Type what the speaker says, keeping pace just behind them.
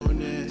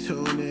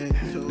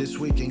This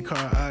week in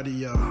car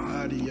audio.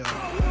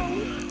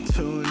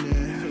 Tune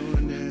in.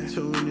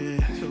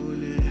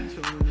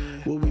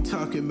 What we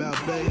talking about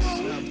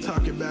bass,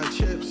 talking about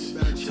chips,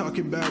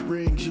 talking about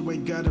rings, you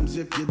ain't got them,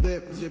 zip your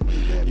lip.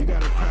 You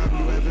got a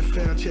problem you haven't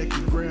found, check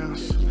your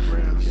grounds.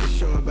 The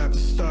show about to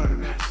start.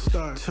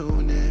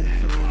 Tune in.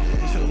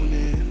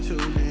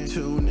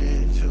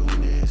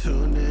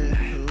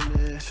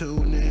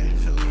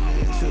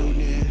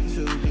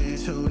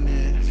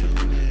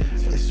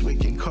 This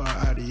week in car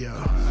audio.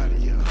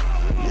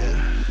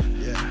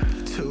 Yeah.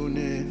 Tune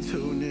in.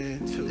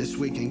 This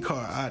week in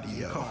car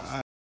audio.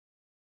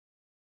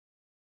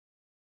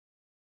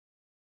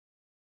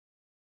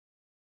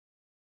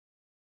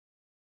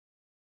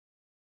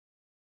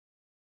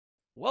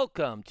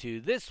 Welcome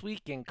to This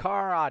Week in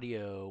Car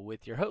Audio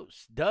with your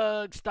host,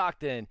 Doug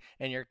Stockton,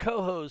 and your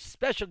co-host,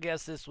 special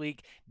guest this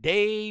week,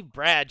 Dave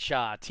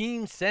Bradshaw,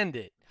 Team Send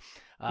It.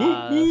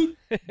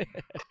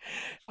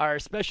 Our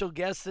special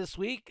guest this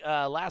week,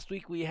 last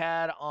week we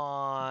had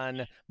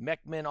on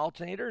Mechman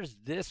Alternators.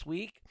 This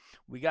week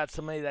we got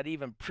somebody that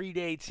even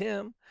predates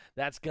him.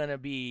 That's going to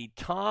be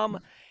Tom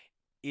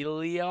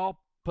Iliopoulos.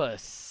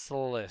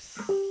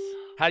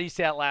 How do you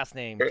say that last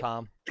name,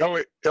 Tom?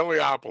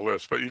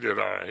 Iliopoulos, but you did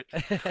all right.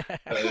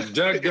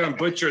 Doug gonna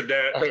butcher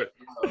that.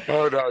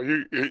 Oh no,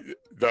 no,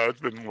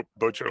 it's been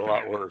butchered a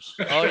lot worse.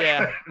 Oh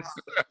yeah.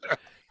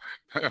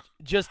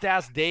 Just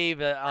ask Dave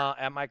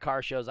at my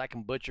car shows. I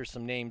can butcher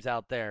some names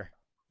out there.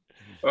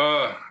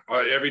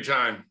 Every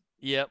time.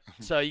 Yep.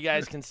 So you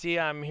guys can see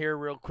I'm here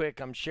real quick.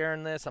 I'm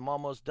sharing this. I'm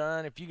almost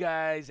done. If you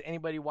guys,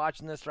 anybody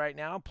watching this right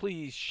now,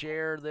 please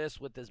share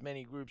this with as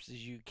many groups as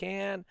you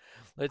can.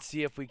 Let's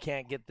see if we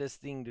can't get this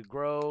thing to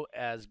grow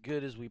as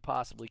good as we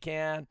possibly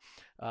can.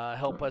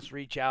 Help us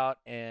reach out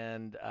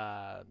and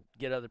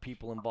get other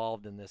people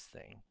involved in this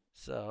thing.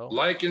 So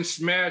like and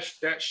smash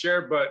that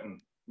share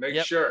button.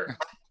 Make sure.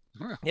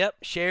 Yep.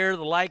 Share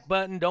the like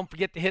button. Don't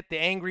forget to hit the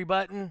angry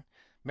button.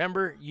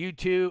 Remember,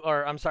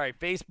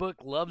 Facebook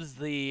loves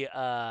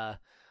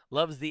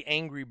the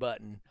angry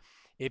button.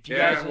 If you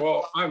guys,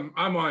 well, I'm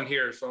on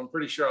here, so I'm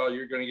pretty sure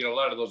you're going to get a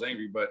lot of those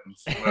angry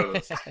buttons.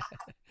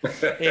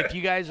 If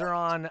you guys are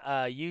on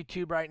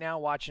YouTube right now,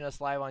 watching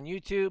us live on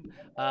YouTube,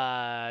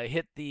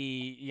 hit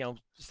the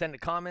send a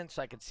comment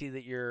so I can see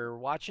that you're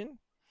watching.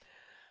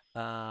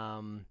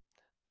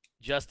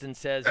 Justin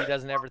says he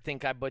doesn't ever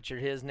think I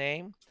butchered his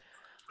name.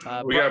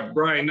 We got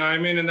Brian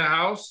Nyman in the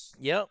house.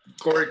 Yep.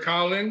 Corey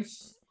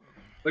Collins.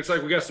 Looks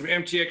like we got some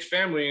MTX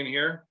family in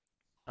here.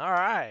 All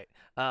right.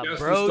 Justin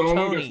Bro Stolman,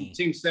 Tony.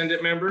 Team Send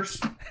It members.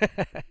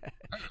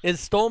 Is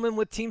Stolman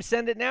with Team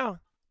Send It now?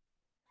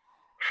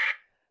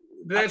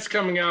 That's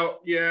coming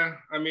out. Yeah.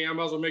 I mean, I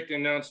might as well make the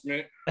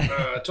announcement.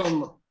 I told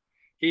him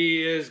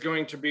he is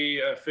going to be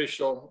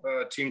official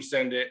Team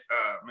Send It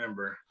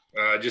member.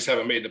 I just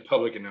haven't made the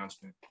public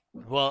announcement.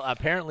 Well,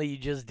 apparently you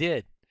just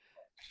did.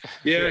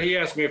 Yeah, he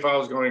asked me if I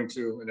was going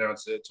to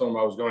announce it. I told him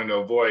I was going to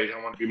avoid. I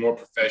want to be more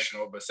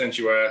professional, but since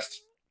you asked.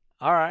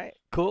 All right,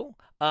 cool.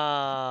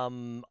 Last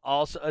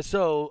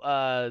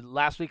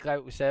week,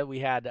 like we said, we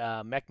had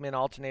Mechman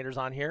Alternators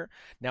on here.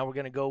 Now we're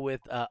going to go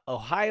with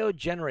Ohio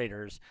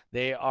Generators.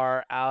 They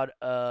are out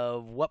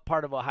of what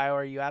part of Ohio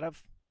are you out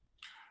of?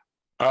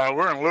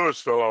 We're in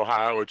Louisville,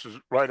 Ohio, which is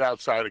right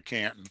outside of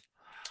Canton.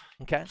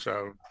 Okay.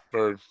 So,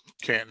 or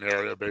Canton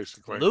area,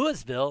 basically.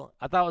 Louisville?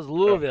 I thought it was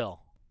Louisville.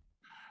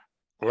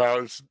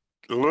 Well, it's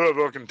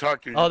Louisville,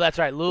 Kentucky. Oh, that's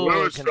right.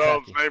 Louisville,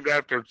 Kentucky. Is named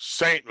after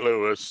St.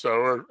 Louis,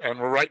 so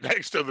we're right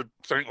next to the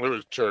St.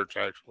 Louis church,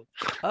 actually.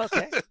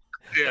 Okay.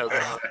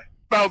 Yeah,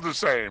 spelled the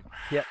same.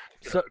 Yep.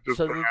 Just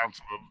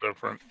pronounced a little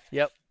different.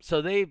 Yep.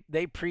 So they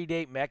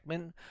predate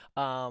Mechman.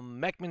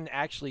 Mechman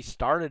actually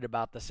started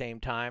about the same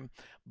time,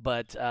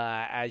 but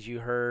as you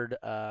heard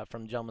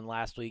from the gentleman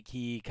last week,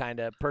 he kind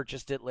of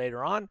purchased it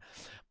later on.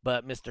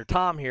 But Mr.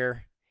 Tom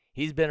here,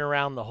 he's been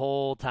around the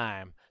whole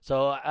time.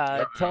 So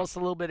tell us a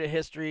little bit of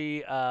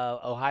history,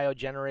 Ohio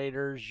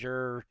Generators,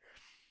 your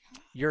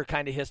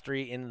kind of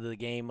history into the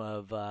game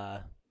of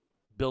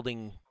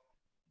building,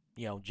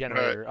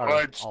 generator or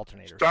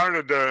alternators.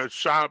 Started the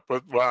shop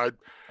with, I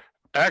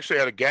actually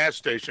had a gas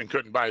station,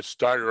 couldn't buy a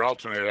starter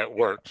alternator at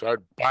work. So I'd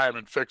buy them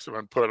and fix them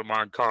and put them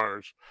on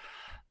cars.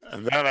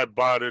 And then I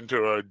bought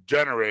into a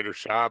generator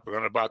shop, and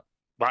then I bought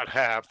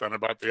half, then I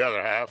bought the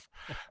other half.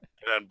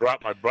 And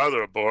brought my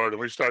brother aboard, and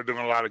we started doing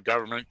a lot of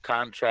government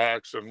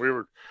contracts, and we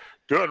were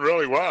doing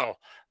really well.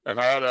 And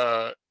I had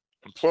a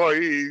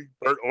employee,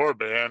 Bert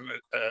Orban.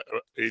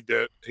 He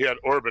had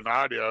Orban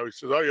Audio. He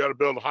says, "Oh, you got to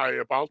build high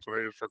up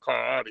alternators for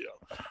car audio."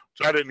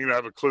 So I didn't even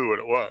have a clue what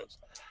it was.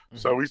 Mm-hmm.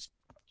 So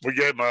we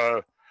gave him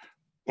a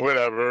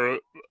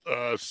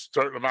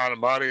certain amount of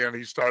money, and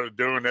he started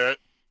doing it.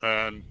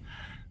 And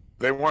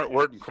they weren't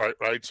working quite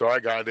right, so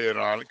I got in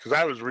on it because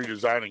I was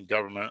redesigning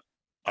government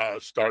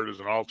starters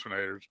and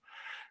alternators.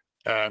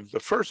 And the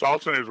first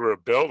alternators we were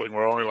building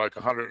were only like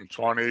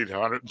 120 to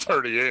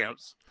 130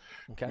 amps.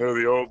 Okay. They're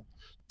the old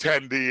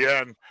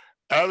 10DN.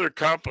 Other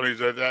companies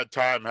at that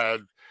time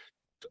had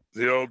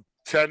the old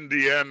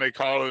 10DN, they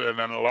call it, and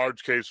then a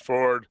large case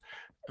Ford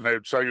and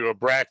they'd sell you a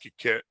bracket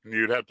kit, and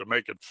you'd have to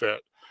make it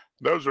fit.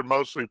 Those are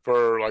mostly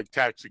for like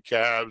taxi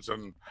cabs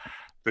and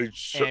the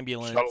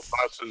Ambulance. shuttle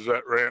buses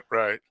that ran,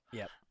 right.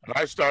 Yep. And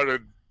I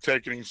started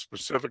taking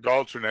specific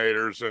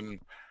alternators and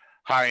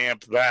high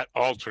amp that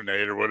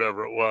alternator,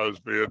 whatever it was,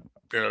 be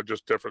it,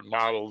 just different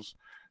models.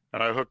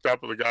 And I hooked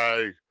up with a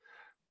guy,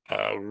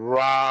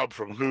 Rob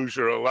from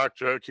Hoosier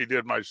Electric. He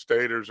did my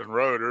stators and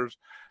rotors.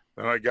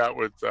 Then I got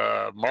with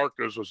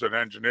Marcus, was an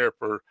engineer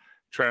for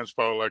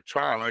Transpo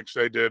Electronics.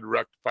 They did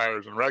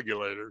rectifiers and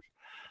regulators.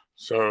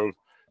 So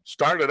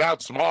started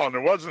out small, and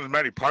there wasn't as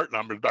many part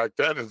numbers back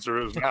then as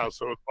there is now,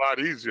 so it's a lot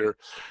easier.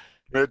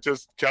 It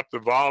just kept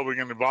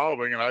evolving and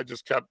evolving, and I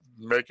just kept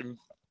making.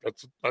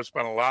 I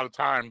spent a lot of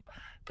time,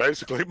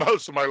 basically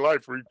most of my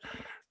life,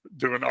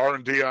 doing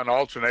R&D on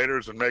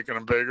alternators and making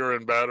them bigger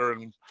and better,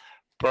 and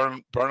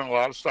burning a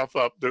lot of stuff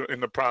up in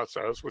the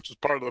process, which is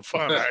part of the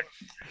fun.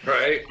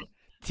 Right.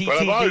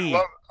 TTD.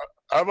 But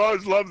I've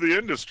always loved the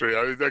industry.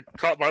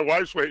 My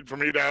wife's waiting for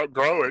me to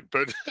outgrow it,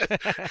 but I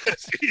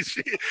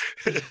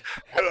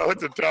don't know what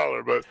to tell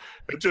her. But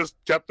it just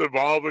kept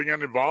evolving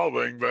and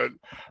evolving. But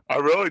I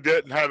really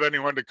didn't have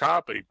anyone to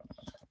copy.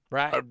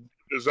 Right. I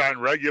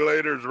designed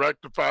regulators,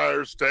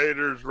 rectifiers,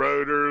 stators,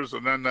 rotors,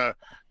 and then the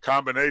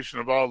combination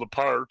of all the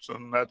parts.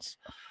 And that's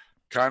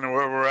kind of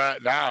where we're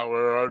at now.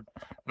 Where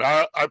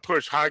I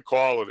push high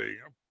quality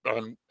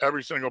on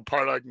every single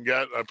part I can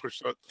get. I push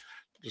that.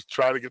 Just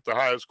try to get the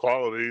highest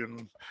quality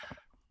and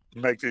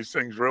make these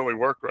things really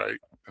work right.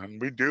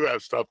 And we do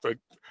have stuff that,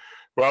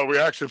 well, we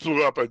actually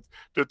flew up a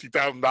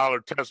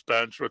 $50,000 test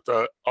bench with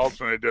the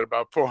alternator, did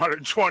about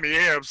 420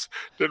 amps.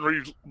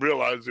 Didn't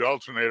realize the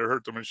alternator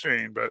hurt the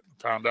machine, but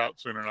found out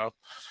soon enough.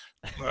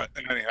 But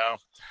anyhow,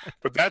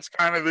 but that's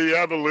kind of the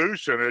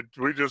evolution.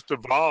 We just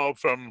evolved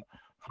from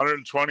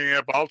 120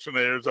 amp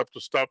alternators up to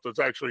stuff that's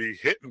actually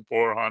hitting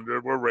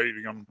 400. We're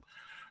rating them.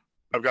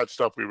 I've got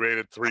stuff we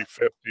rated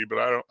 350, but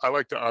I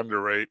like to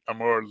underrate. I'm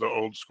more the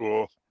old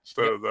school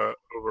instead of the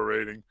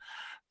overrating.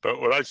 But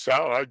what I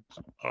sell,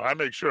 I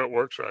make sure it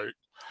works right.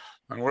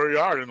 And we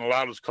are in the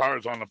loudest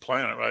cars on the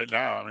planet right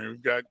now. I mean,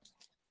 we've got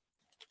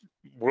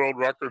world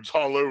records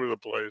all over the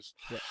place.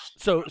 Yeah.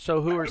 So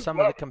who are some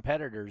of the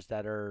competitors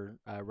that are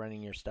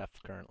running your stuff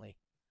currently?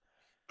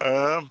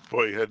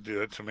 Boy, you had to do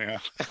that to me.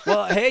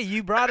 Well, hey,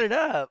 you brought it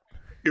up.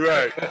 You're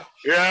right.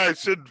 Yeah, I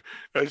should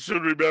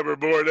remember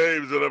more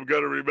names than I'm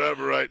gonna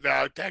remember right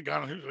now.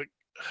 Daggone, he was like,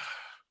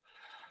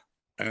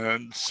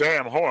 and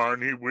Sam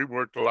Horn. We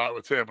worked a lot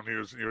with him, and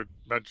you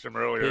mentioned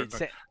him earlier.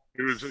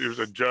 He was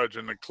a judge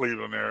in the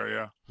Cleveland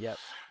area. Yep.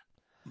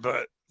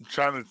 But I'm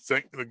trying to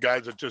think the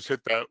guys that just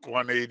hit that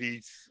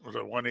 180, was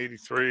it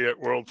 183 at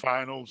World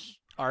Finals?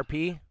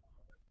 RP.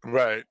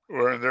 Right,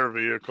 we're in their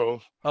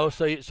vehicle. Oh,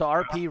 so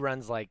RP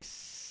runs like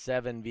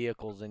 7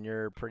 vehicles, and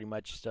you're pretty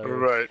much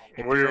right.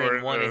 If you're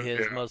in one of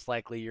his, most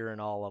likely you're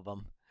in all of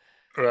them.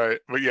 Right,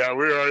 but yeah,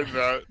 we are in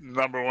the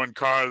number one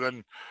car.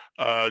 Then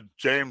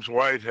James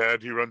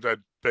Whitehead, he runs that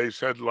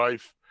Basehead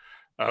Life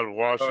out of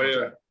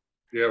Washington. Oh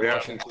yeah,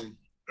 Washington.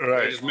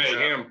 Right. I just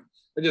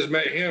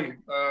met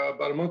him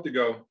about a month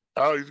ago.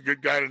 Oh, he's a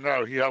good guy to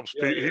know. He helps.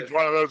 Yeah, he's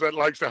one of those that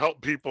likes to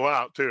help people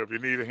out too. If you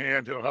need a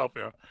hand, he'll help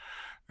you.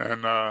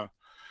 And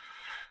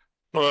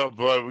well,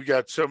 we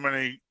got so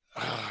many.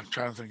 I'm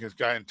trying to think. This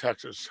guy in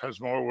Texas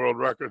has more world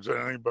records than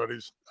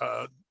anybody's.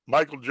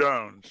 Michael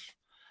Jones.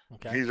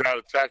 Okay. He's out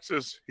of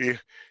Texas. He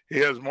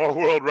has more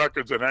world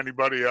records than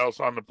anybody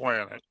else on the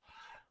planet.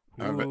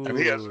 And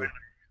he has.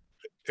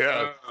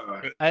 Yeah.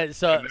 I'd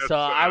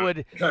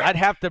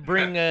have to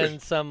bring in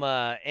some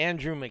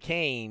Andrew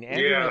McCain.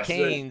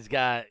 McCain's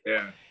got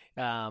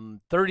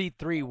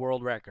 33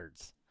 world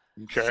records.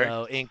 Okay.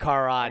 So in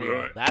car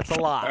audio, that's a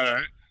lot. All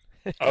right.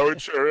 Oh, it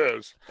sure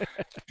is.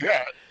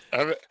 Yeah,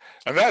 and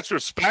that's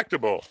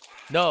respectable.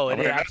 No, it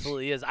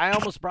absolutely is. I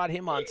almost brought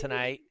him on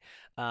tonight,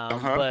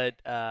 but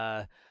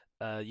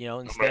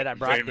instead I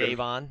brought Dave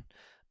on.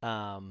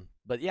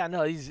 But yeah,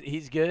 no,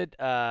 he's good.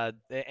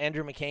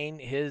 Andrew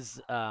McCain,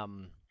 his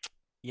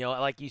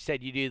like you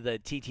said, you do the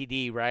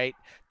TTD, right?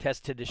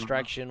 Test to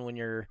destruction when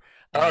you're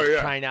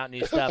trying out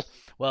new stuff.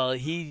 Well,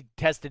 he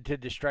tested to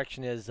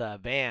destruction his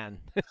van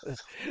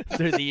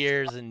through the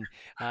years, and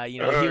he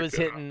was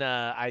hitting.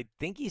 I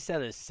think he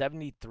said a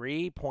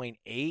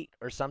 73.8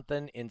 or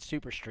something in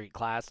Super Street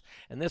class,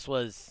 and this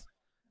was,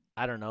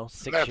 I don't know,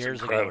 6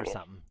 years ago or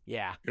something.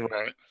 Yeah. You're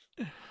right.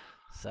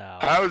 So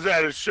I was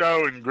at a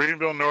show in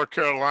Greenville, North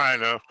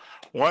Carolina.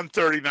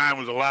 139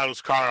 was the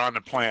loudest car on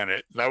the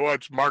planet. And I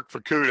watched Mark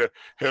Fukuda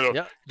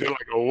did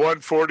like a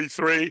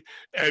 143,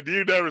 and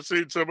you never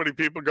seen so many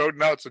people go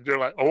nuts, and you're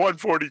like, a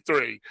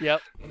 143.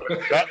 Yep.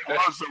 That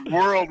was the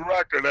world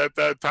record at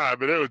that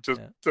time, and it was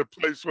just the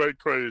place went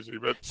crazy.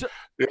 But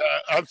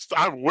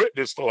I've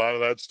witnessed a lot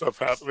of that stuff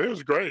happen. It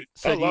was great.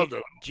 I loved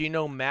it. Do you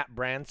know Matt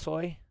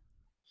Bransoy?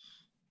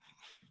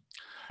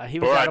 He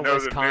was out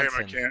of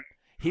Wisconsin.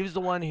 He was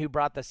the one who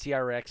brought the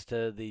CRX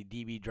to the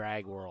DB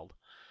Drag World.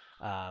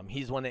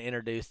 He's the one that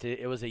introduced it.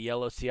 It was a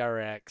yellow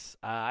CRX.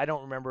 I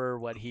don't remember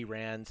what he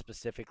ran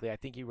specifically. I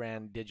think he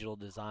ran digital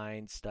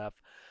design stuff.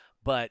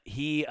 but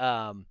he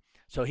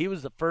so he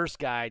was the first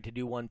guy to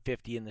do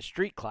 150 in the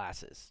street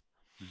classes.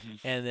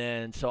 And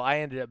then so I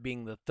ended up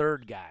being the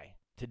third guy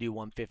to do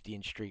 150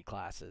 in street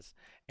classes.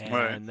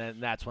 And then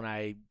that's when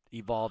I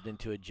evolved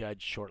into a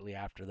judge shortly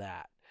after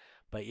that.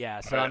 But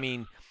yeah, so I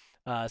mean,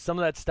 some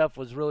of that stuff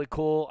was really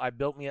cool. I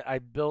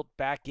built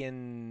back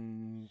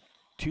in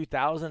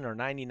 2000 or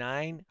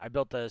 99. I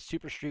built a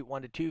Super Street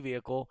 1-2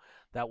 vehicle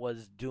that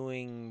was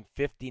doing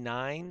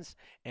 59s,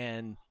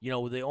 and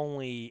the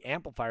only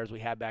amplifiers we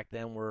had back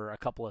then were a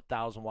couple of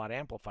 1,000-watt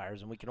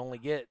amplifiers, and we could only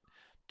get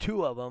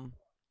 2 of them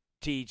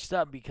to each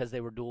sub because they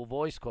were dual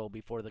voice coil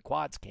before the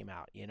quads came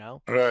out.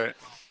 Right.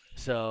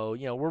 So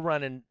we're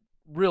running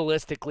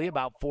realistically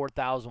about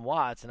 4,000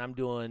 watts, and I'm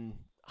doing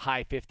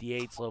high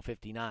 58s, low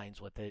 59s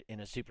with it in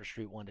a Super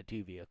Street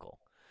 1-2 vehicle.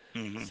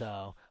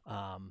 So,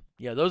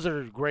 those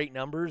are great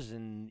numbers.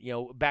 And,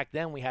 back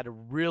then we had to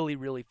really,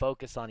 really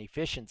focus on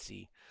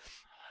efficiency.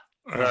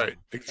 Right.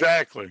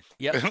 Exactly.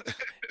 Yep.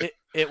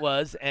 it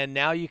was. And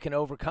now you can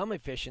overcome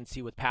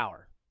efficiency with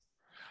power.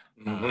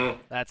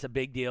 That's a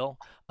big deal.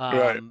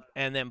 Right.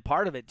 And then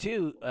part of it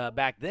too,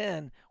 back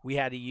then we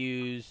had to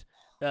use,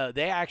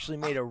 they actually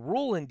made a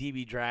rule in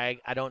DB Drag.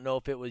 I don't know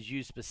if it was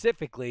used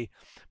specifically,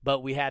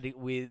 but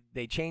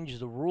they changed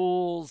the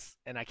rules,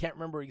 and I can't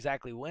remember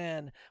exactly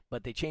when,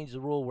 but they changed the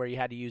rule where you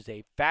had to use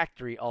a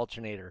factory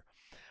alternator.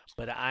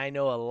 But I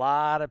know a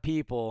lot of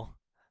people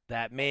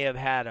that may have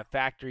had a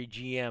factory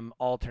GM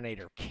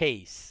alternator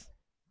case.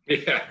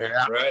 Yeah,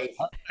 right.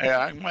 Yeah,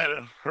 I might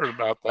have heard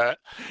about that.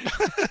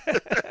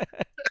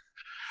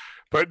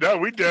 But no,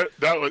 we did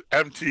that with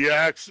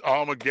MTX,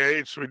 Alma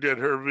Gates. We did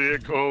her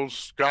vehicles.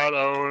 Scott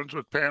Owens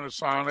with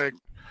Panasonic.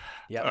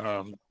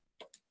 Yeah.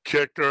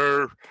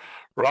 Kicker,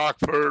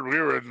 Rockford. We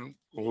were in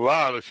a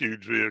lot of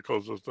huge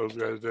vehicles that those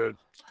guys did.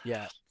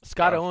 Yeah.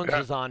 Scott Owens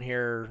was on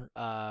here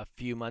a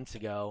few months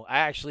ago. I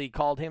actually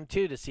called him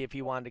too to see if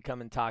he wanted to come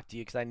and talk to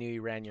you because I knew he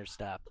ran your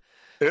stuff.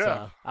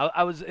 Yeah. So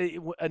I was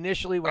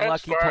initially when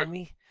Lucky told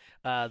me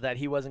that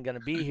he wasn't going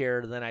to be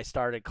here, then I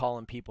started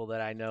calling people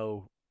that I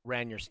know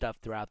ran your stuff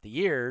throughout the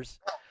years,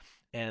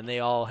 and they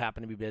all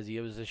happened to be busy.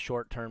 It was a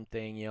short-term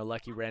thing.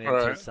 Lucky ran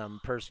into some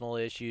personal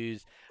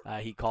issues.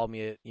 He called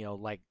me,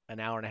 like an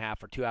hour and a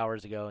half or 2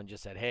 hours ago and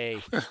just said,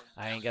 "Hey,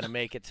 I ain't going to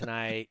make it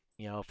tonight.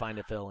 Find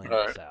a fill-in."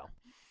 Right. So,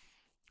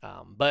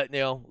 but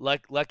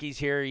Lucky's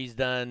here. He's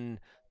done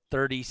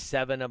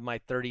 37 of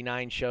my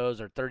 39 shows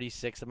or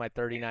 36 of my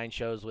 39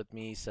 shows with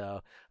me.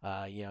 So,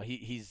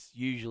 he's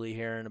usually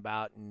hearing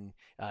about, and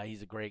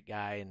he's a great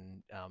guy,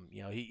 and,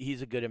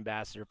 he's a good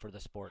ambassador for the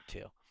sport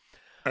too.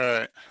 All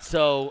right.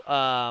 So,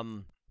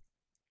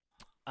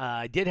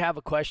 I did have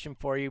a question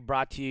for you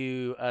brought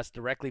to us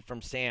directly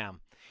from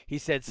Sam. He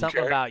said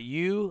something about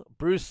you,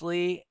 Bruce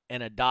Lee,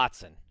 and a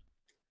Datsun.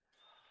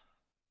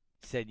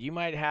 He said you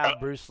might have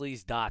Bruce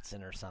Lee's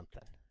Datsun or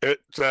something.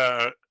 It's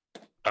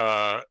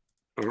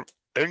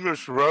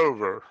English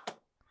Rover.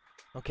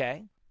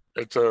 Okay.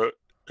 It's a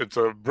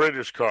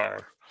British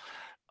car.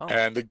 Oh.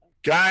 And the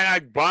guy I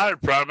bought it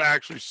from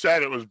actually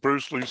said it was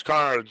Bruce Lee's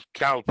car in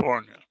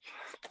California.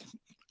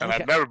 And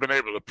I've never been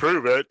able to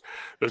prove it.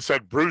 It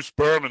said Bruce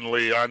Berman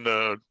Lee on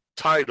the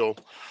title,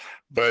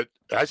 but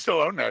I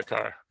still own that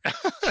car.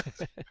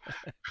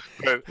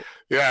 But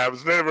yeah, I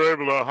was never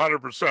able to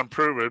 100%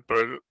 prove it,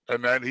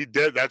 and then he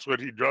did. That's what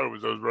he drove,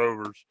 was those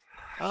Rovers.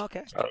 Oh,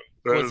 okay. So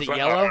was it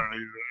yellow?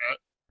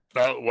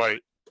 Not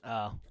white.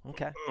 Oh,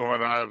 okay.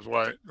 When I was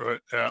white,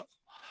 but yeah.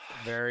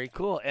 Very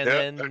cool. And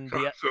then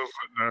still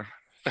sitting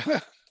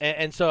there.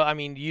 and so, I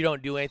mean, you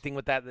don't do anything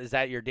with that. Is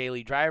that your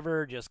daily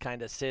driver? Just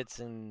kind of sits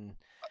and.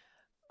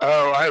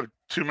 Oh, I have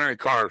too many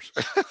cars.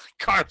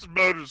 Cars and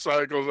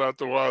motorcycles out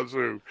the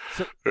wazoo.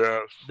 So yeah.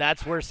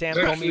 That's where Sam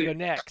told me to go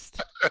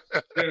next.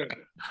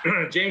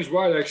 James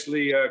White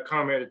actually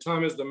commented,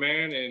 "Tom is the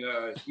man,"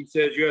 and he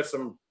said you had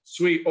some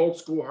sweet old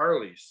school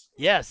Harleys.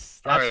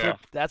 Yes,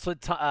 that's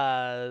what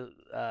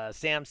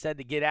Sam said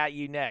to get at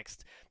you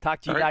next. Talk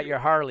to you about your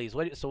Harleys.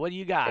 What do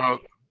you got?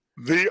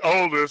 The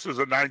oldest is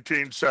a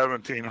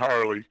 1917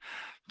 Harley.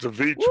 It's a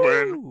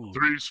V-twin,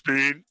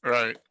 3-speed,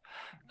 right?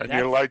 And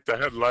you light the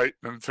headlight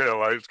and the tail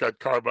light. It's got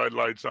carbide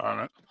lights on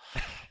it.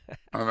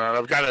 And then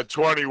I've got a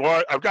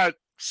 21. I've got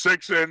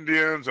 6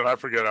 Indians, and I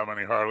forget how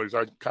many Harleys.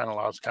 I kind of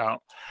lost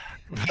count.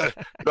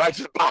 I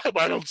just buy them.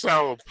 I don't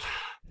sell them.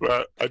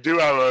 But I do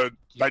have a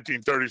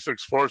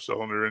 1936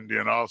 4-cylinder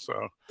Indian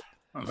also.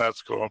 And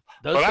that's cool.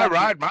 But I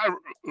ride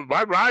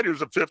my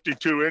rider's a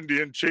 52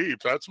 Indian Chief.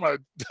 That's the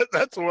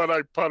one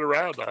I putt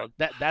around on.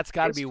 That's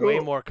got to be cool. Way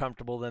more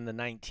comfortable than the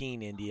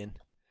 19 Indian.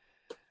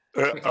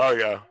 Oh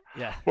yeah.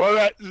 Yeah. Well,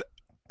 that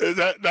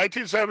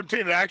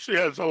 1917 actually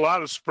has a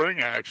lot of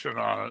spring action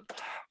on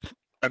it,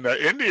 and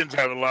the Indians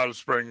have a lot of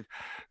spring.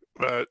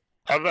 But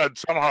I've had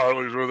some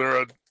Harleys where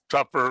they're a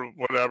tougher,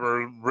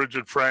 whatever,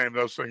 rigid frame.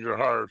 Those things are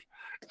hard.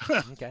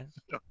 Okay.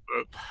 But,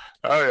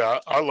 oh yeah,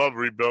 I love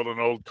rebuilding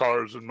old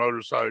cars and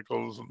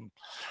motorcycles, and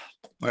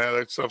yeah,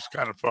 that stuff's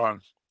kind of fun.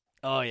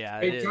 Oh yeah.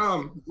 Hey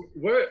Tom,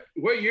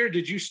 what year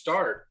did you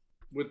start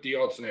with the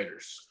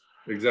alternators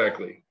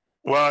exactly?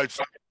 Well,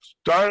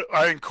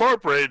 I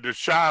incorporated the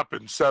shop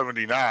in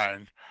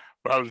 '79,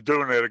 but I was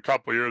doing it a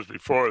couple of years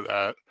before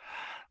that.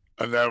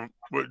 And then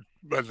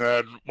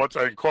once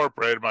I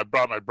incorporated, I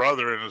brought my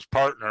brother and his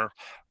partner,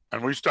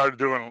 and we started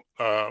doing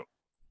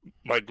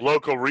like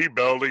local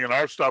rebuilding, and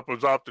our stuff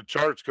was off the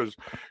charts because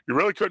you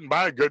really couldn't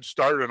buy a good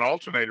starter and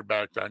alternator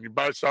back then. You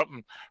buy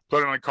something,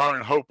 put it in a car,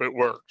 and hope it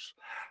works.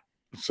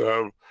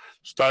 So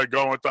started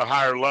going with the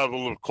higher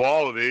level of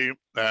quality,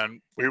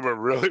 and we were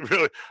really,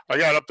 I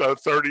got up to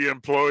 30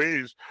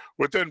 employees.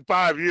 Within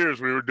 5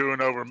 years, we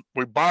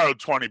borrowed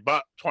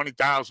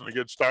 20,000 to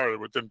get started.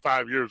 Within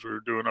 5 years, we were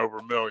doing over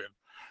 $1 million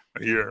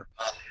a year.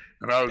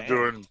 And I was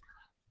doing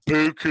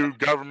buku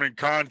government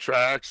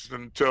contracts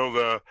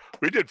until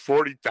we did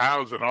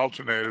 40,000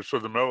 alternators for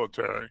the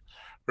military.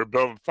 We were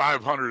building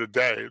 500 a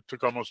day. It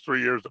took almost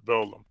 3 years to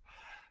build them.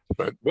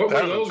 But what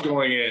were those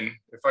going in,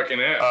 if I can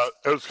ask?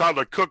 It was called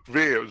a Cook V.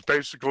 It was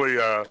basically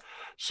a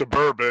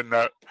Suburban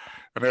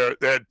and they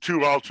had 2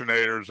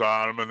 alternators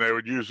on them, and they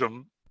would use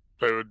them.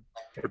 They would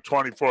for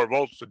 24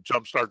 volts to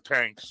jumpstart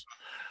tanks,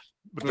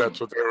 but that's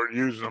what they were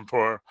using them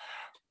for.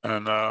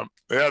 And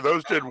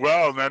those did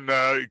well. And then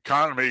the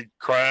economy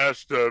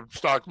crashed, the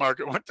stock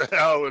market went to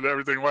hell, and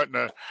everything went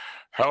in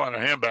hell in a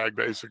handbag.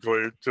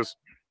 Basically, it just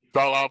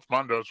fell off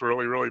from under us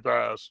really, really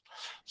fast.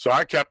 So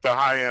I kept the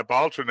high amp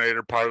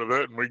alternator part of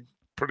it, and we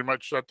pretty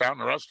much shut down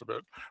the rest of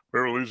it.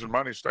 We were losing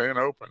money staying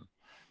open.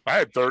 I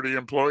had 30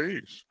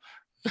 employees.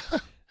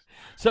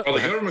 So the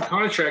government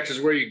contracts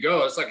is where you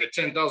go. It's like a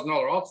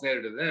 $10,000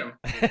 alternator to them.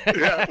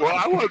 Yeah, well,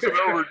 I wasn't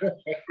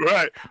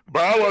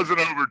but I wasn't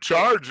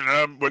overcharging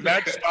them. When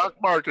that stock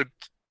market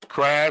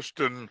crashed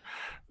and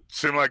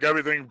seemed like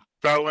everything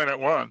fell in at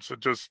once,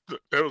 it was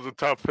a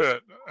tough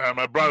hit.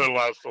 My brother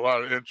lost a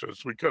lot of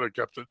interest. We could have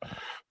kept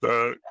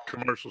the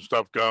commercial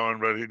stuff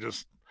going, but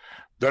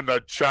then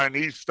the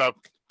Chinese stuff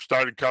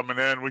started coming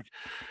in. We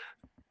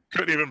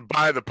couldn't even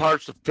buy the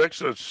parts to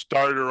fix a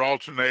starter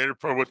alternator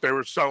for what they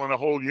were selling a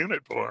whole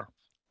unit for.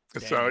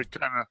 Damn. So it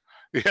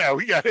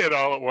we got hit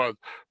all at once.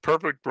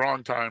 Perfect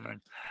wrong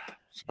timing.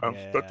 So,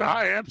 but the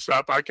high amp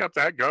stuff, I kept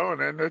that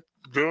going, and it's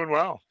doing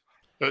well.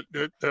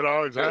 It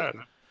always had.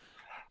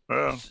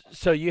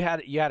 So you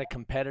had a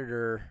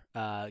competitor,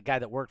 guy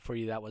that worked for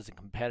you that was a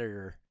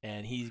competitor,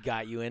 and he's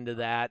got you into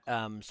that.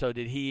 So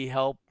did he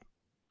help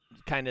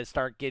kind of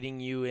start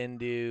getting you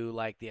into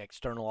like the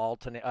external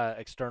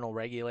external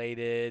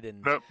regulated?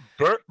 And no,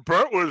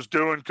 Bert was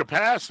doing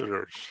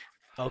capacitors.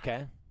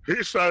 Okay.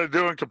 He started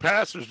doing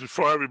capacitors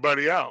before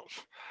everybody else.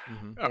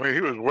 Mm-hmm. I mean,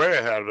 he was way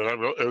ahead of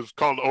it. It was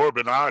called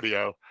Orban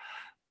Audio,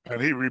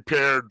 and he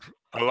repaired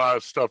a lot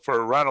of stuff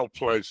for rental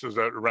places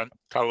that rent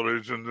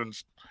televisions and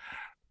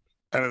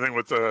anything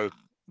with a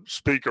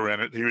speaker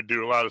in it. He would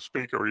do a lot of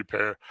speaker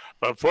repair.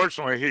 But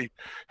unfortunately, he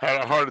had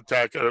a heart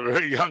attack at a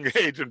very young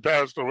age and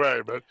passed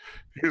away. But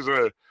he's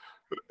an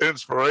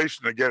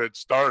inspiration to get it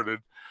started.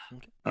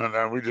 Okay. And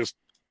then we just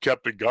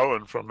kept it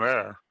going from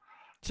there.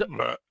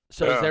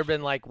 So has there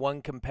been like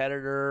one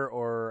competitor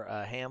or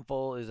a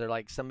handful? Is there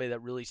like somebody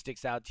that really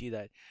sticks out to you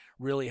that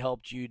really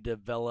helped you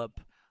develop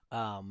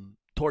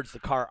towards the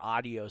car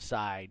audio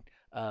side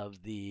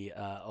of the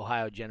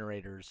Ohio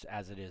Generators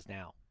as it is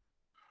now?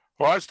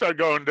 Well, I started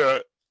going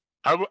to,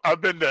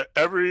 I've been to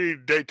every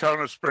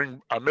Daytona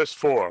Spring. I missed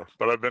 4,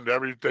 but I've been to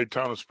every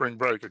Daytona Spring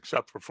Break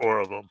except for 4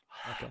 of them.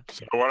 Okay.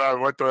 So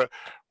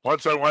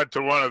once I went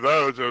to one of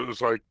those, it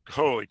was like,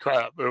 holy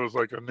crap. It was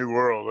like a new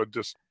world. It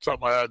just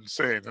something I hadn't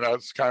seen. And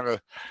that's kind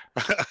of,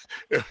 I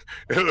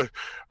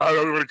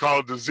don't know what you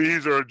call it,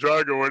 disease or a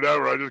drug or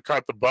whatever. I just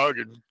caught the bug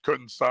and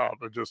couldn't stop.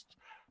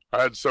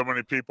 I had so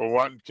many people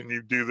wanting, can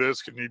you do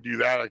this? Can you do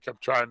that? I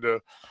kept trying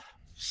to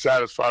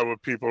satisfy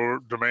what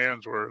people's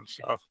demands were and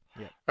stuff.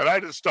 Yeah. And I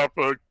did stuff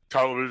with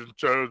television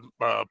shows,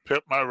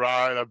 Pip My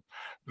Ride. I've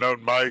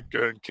known Mike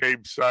and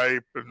Cabe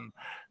Sipe, and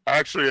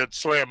actually at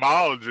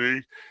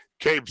Slamology,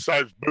 Cabe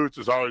Sipe's booth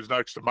is always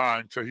next to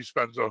mine, so he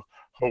spends a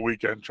whole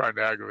weekend trying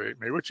to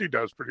aggravate me, which he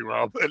does pretty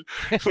well, but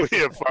we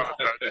have fun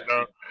with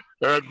that,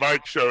 And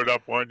Mike showed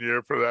up one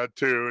year for that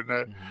too,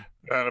 and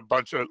a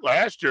bunch of,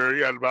 last year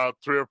he had about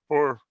 3 or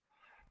 4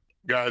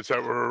 guys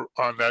that were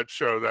on that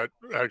show that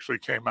actually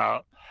came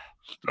out.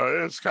 So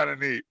it's kind of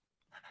neat.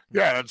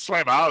 Yeah, and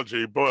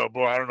Slamology, boy,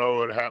 I don't know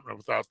what happened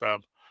without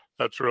them.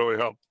 That's really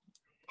helped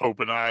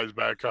open eyes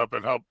back up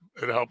and helped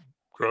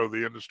grow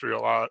the industry a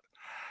lot.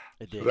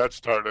 It did. So that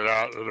started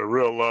out at a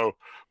real low.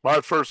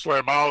 My first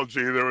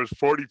Slamology, there was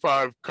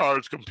 45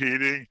 cars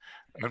competing,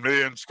 and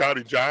me and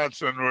Scotty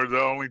Johnson were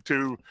the only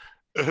 2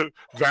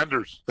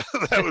 vendors.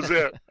 That was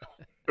it.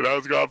 And I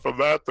was gone from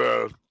that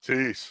to,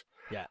 geez.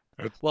 Yeah.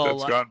 It's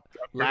gone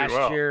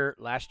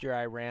last year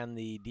I ran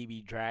the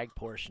DB drag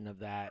portion of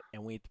that,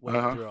 and we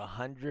went through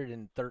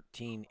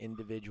 113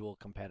 individual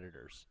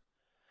competitors.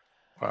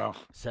 Wow.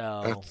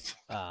 So,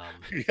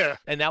 yeah.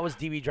 And that was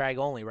DB drag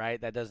only,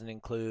 right? That doesn't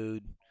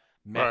include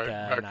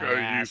Mecca,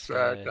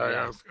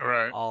 USAC,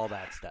 right? All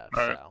that stuff.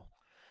 Right. So,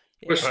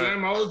 was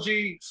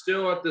Slamology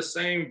still at the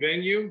same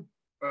venue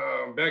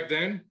back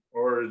then,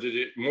 or did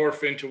it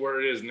morph into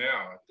where it is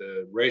now at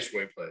the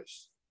Raceway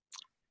place?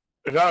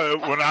 No,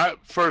 when I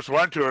first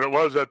went to it, it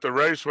was at the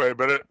raceway,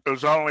 but it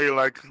was only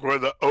like where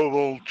the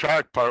oval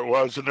track part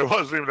was, and there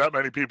wasn't even that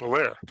many people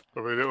there. I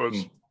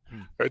mean,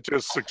 it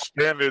just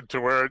expanded to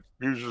where it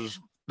uses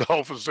the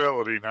whole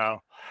facility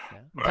now.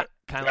 Yeah.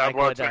 Kind of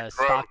like what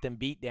Stockton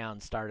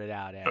Beatdown started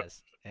out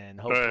as, and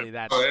hopefully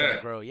that's going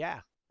to grow.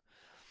 Yeah.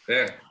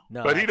 Yeah.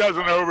 No, but he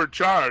doesn't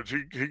overcharge.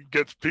 He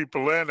gets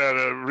people in at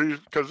a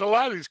reason, because a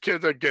lot of these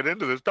kids that get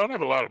into this don't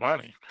have a lot of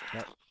money.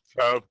 Yep.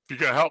 So if you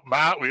can help them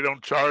out, we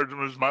don't charge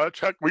them as much.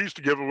 Heck, we used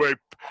to give away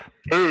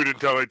food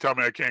until they tell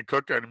me I can't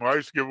cook anymore. I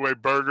used to give away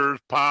burgers,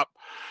 pop.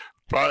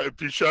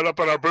 If you showed up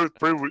at our booth,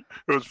 it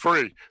was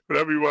free.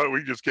 Whatever you want,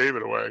 we just gave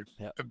it away.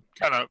 Yep. And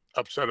kind of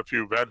upset a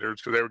few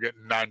vendors because they were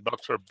getting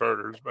 $9 for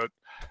burgers, but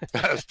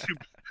that's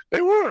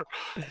they were.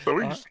 So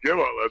we used to give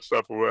all that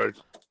stuff away.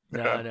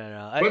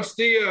 No. What's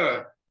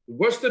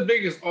the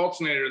biggest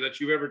alternator that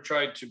you've ever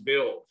tried to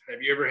build?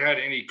 Have you ever had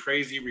any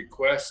crazy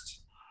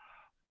requests?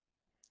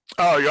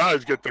 Oh, you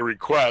always get the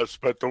requests,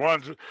 but the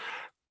ones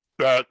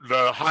that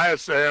the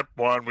highest amp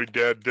one we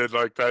did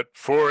like that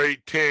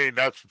 418.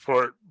 That's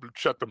before it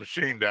shut the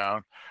machine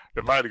down.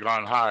 It might have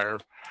gone higher.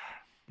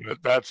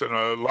 But that's in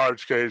a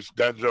large case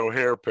Denso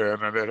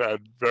hairpin, and it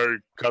had very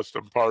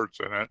custom parts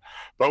in it.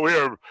 But we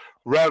were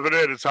revving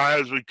it as high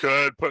as we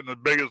could, putting the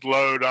biggest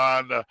load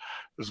on,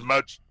 as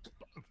much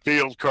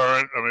field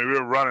current. I mean, we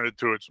were running it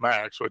to its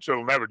max, which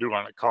it'll never do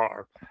on a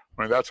car.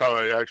 I mean, that's how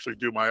I actually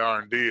do my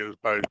R&D, is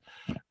by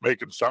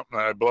making something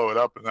that I blow it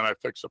up, and then I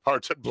fix the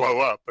parts that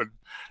blow up and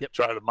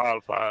try to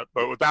modify it.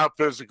 But without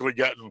physically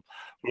getting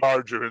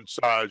larger in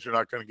size, you're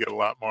not going to get a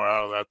lot more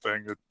out of that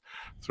thing. At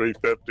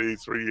 350,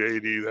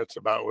 380, that's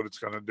about what it's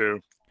going to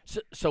do.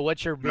 So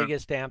what's your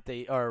biggest amp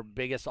or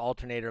biggest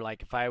alternator?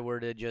 Like if I were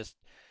to just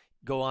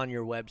go on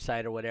your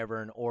website or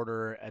whatever and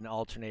order an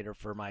alternator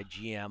for my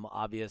GM,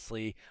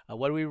 obviously,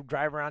 what do we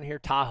drive around here?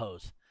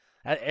 Tahoes.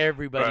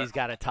 Everybody's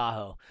got a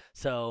Tahoe.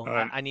 So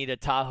I need a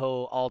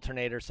Tahoe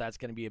alternator, so that's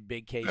going to be a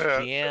big case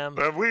GM.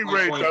 But we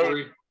rate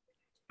those.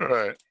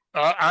 Right.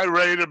 I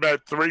rate them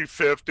at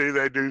 350.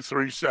 They do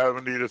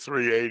 370 to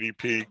 380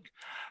 peak.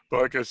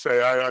 But like I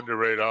say, I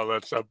underrate all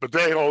that stuff. But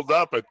they hold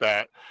up at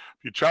that.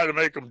 If you try to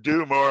make them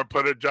do more and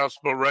put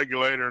adjustable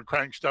regulator and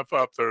crank stuff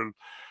up,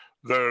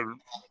 their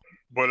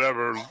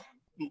whatever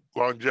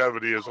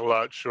longevity is a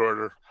lot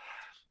shorter.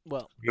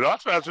 Well, it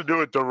also has to do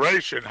with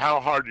duration, how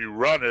hard you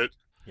run it.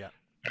 Yeah.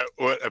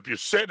 If you're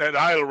sitting at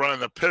idle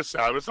running the piss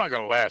out, it's not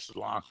going to last as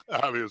long,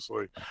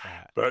 obviously.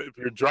 But if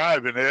you're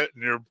driving it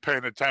and you're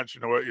paying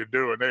attention to what you're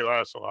doing, they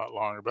last a lot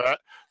longer. But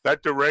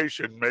that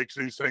duration makes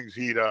these things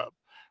heat up.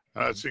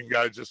 I've seen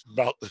guys just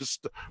melt this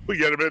stuff. We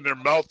get them in there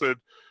melted.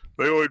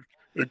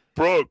 It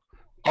broke.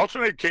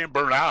 Alternator can't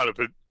burn out if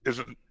it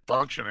isn't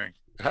functioning.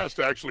 It has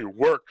to actually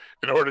work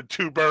in order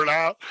to burn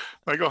out.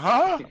 I go,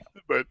 huh?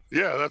 But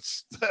yeah,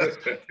 that's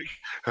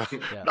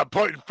not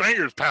pointing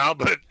fingers, pal,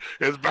 but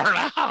it's burn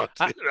out.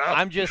 You know?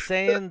 I'm just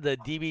saying the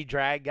DB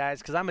drag guys,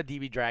 because I'm a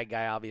DB drag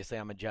guy. Obviously,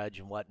 I'm a judge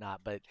and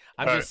whatnot. But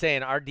I'm just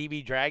saying our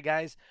DB drag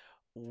guys,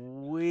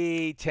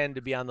 we tend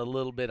to be on the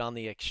little bit on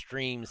the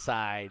extreme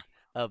side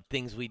of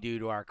things we do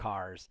to our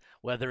cars,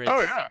 whether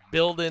it's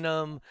building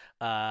them,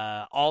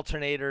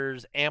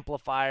 alternators,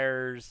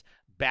 amplifiers,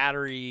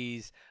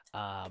 batteries,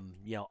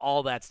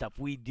 all that stuff.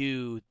 We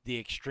do the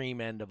extreme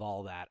end of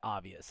all that,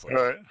 obviously.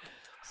 Right.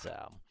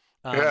 So.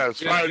 James,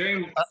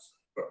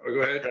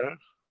 go ahead.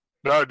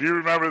 No, do you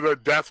remember the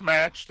death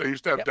match? They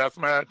used to have death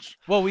match.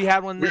 Well, we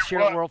had one this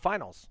year at World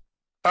Finals.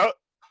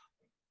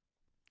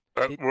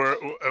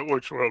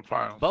 Which World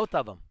Finals? Both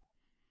of them.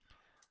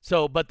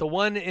 So, but the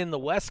one in the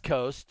West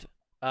Coast,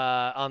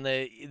 on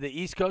the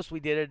East Coast, we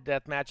did a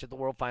death match at the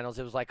World Finals.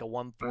 It was like a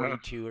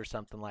 142 or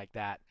something like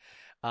that.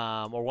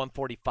 Or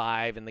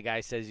 145, and the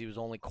guy says he was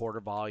only quarter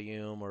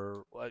volume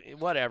or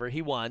whatever.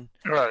 He won.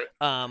 Right.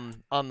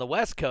 On the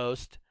West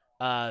Coast,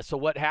 so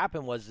what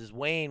happened was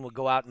Wayne would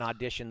go out and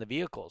audition the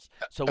vehicles.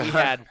 So we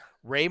had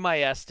Ray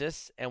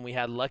Maestas, and we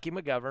had Lucky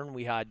McGovern,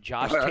 we had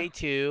Josh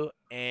K2,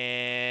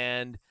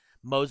 and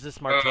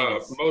Moses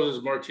Martinez.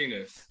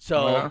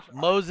 So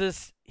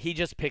Moses, he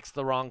just picks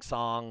the wrong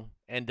song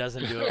and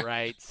doesn't do it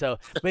right. So,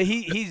 but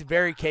he's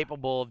very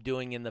capable of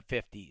doing in the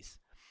 50s.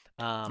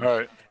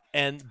 Right.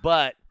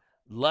 But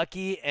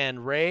Lucky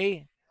and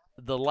Ray,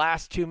 the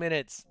last 2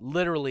 minutes,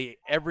 literally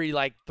every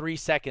 3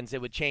 seconds,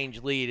 it would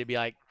change lead. It'd be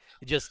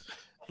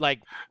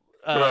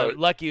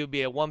Lucky would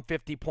be a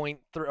 150.3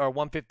 or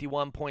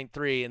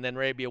 151.3, and then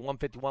Ray would be a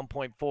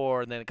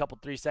 151.4, and then a couple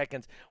 3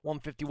 seconds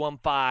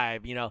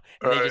 151.5.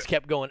 And they just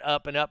kept going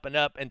up and up and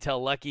up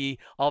until Lucky,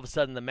 all of a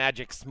sudden, the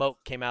magic smoke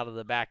came out of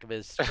the back of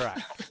his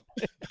truck.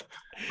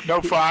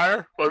 No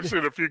fire? I've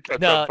seen a few catch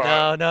no, on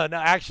fire. No.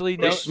 Actually,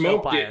 no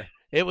fire.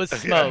 It was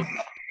smoke.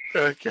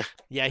 Okay.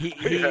 Yeah,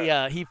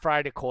 he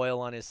fried a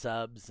coil on his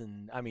subs,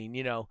 and I mean,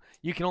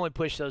 you can only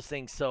push those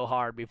things so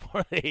hard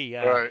before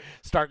they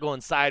start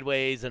going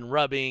sideways and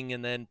rubbing,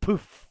 and then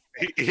poof.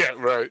 Yeah,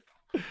 right.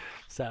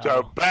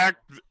 So back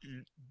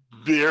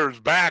the years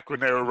back when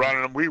they were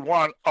running them, we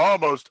won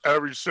almost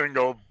every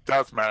single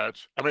death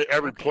match. I mean,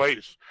 every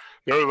place.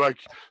 There were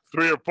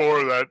 3 or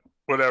 4 that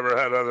whatever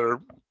had other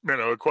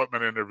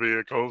equipment in their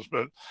vehicles,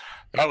 but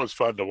that was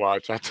fun to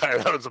watch. I tell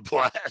you, that was a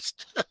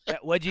blast.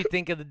 What'd you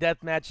think of the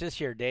death match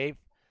this year, Dave?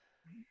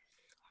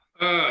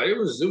 It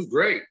was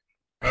great.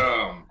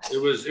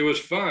 It was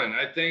fun.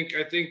 I think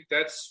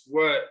that's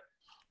what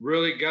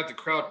really got the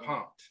crowd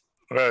pumped.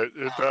 Right,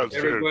 it does.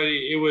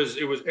 Everybody was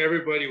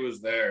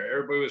there.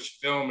 Everybody was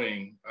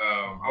filming.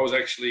 I was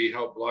actually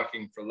help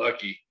blocking for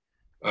Lucky,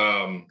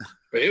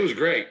 but it was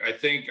great. I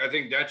think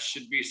that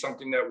should be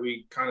something that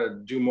we kind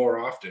of do more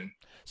often.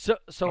 So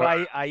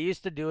I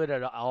used to do it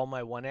at all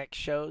my 1X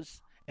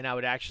shows, and I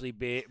would actually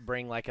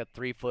bring like a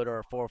 3-foot or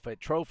a 4-foot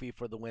trophy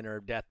for the winner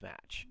of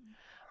deathmatch.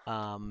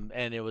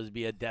 And it would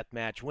be a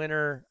deathmatch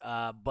winner,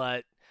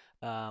 but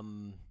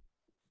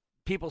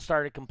people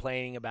started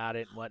complaining about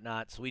it and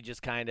whatnot, so we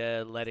just kind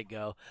of let it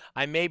go.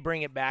 I may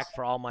bring it back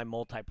for all my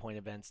multi-point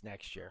events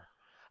next year.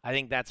 I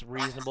think that's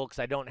reasonable because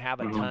I don't have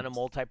a ton of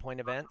multi-point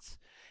events,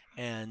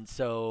 and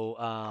so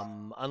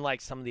unlike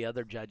some of the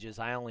other judges,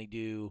 I only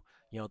do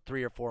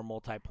 3 or 4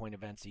 multi-point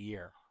events a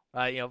year.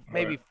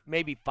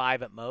 Maybe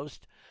 5 at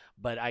most.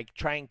 But I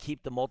try and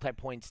keep the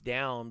multi-points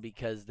down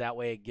because that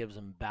way it gives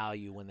them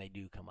value when they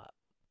do come up.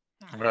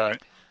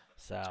 Right.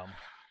 So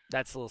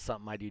that's a little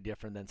something I do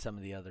different than some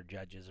of the other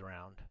judges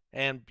around.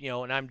 And,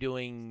 and I'm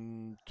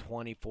doing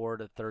 24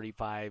 to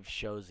 35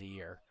 shows a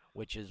year,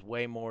 which is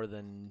way more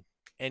than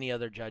any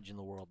other judge in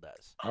the world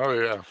does. Oh,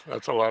 yeah.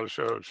 That's a lot of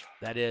shows.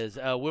 That is.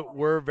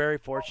 We're very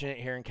fortunate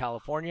here in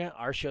California.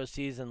 Our show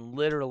season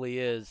literally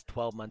is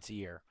 12 months a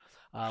year.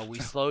 We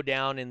slow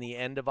down in the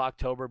end of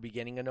October,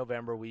 beginning of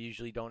November. We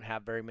usually don't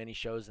have very many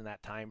shows in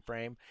that time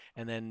frame.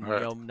 And then,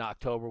 in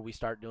October we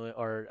start doing,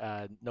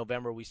 or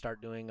November we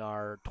start doing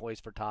our Toys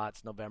for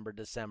Tots. November,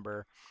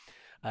 December,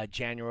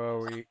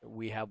 January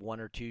we have 1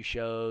 or 2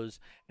 shows,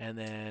 and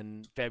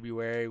then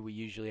February we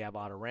usually have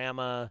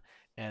Autorama,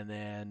 and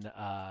then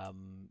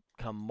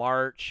come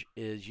March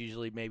is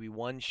usually maybe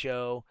 1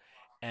 show,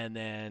 and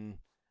then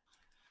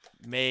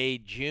May,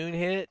 June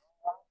hit,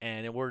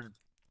 and we're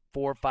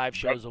 4 or 5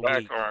 shows a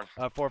week,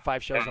 4 or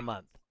 5 shows a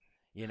month,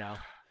 All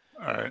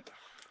right.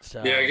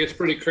 So yeah, it gets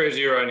pretty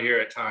crazy around here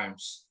at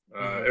times.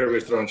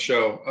 Everybody's throwing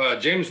show.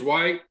 James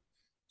White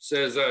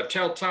says,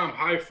 "Tell Tom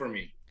hi for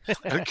me."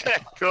 Okay,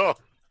 cool.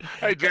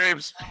 Hey,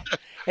 James.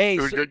 Hey,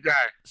 you're a good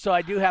guy. So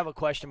I do have a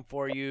question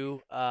for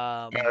you.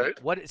 Right.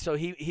 What? So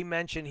he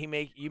mentioned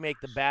you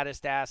make the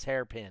baddest ass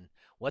hairpin.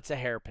 What's a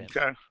hairpin?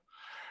 Okay.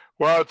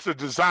 Well, it's the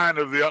design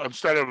of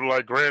instead of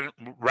like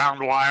round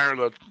wire,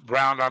 the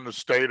round on the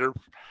stator.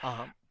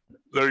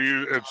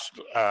 It's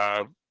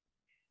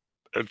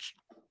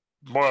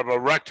more of a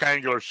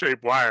rectangular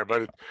shaped wire,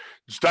 but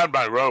it's done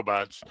by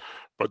robots.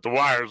 But the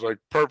wire is like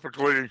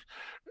perfectly.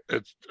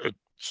 It's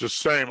the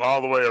same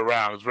all the way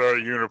around. It's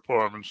very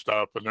uniform and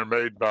stuff, and they're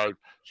made by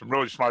some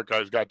really smart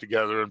guys got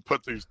together and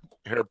put these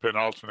hairpin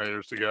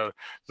alternators together.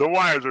 The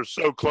wires are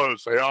so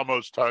close they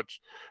almost touch,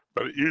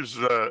 but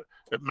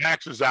it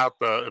maxes out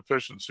the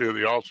efficiency of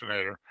the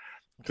alternator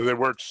because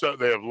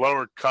they have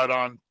lower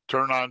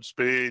turn on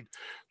speed.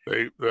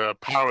 The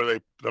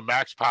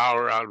max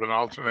power out of an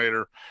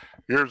alternator.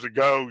 Years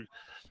ago,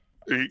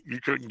 you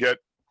couldn't get.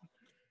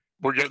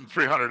 We're getting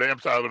 300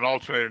 amps out of an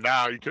alternator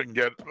now. You couldn't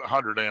get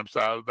 100 amps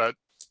out of that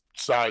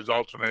size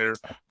alternator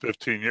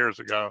 15 years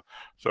ago.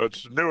 So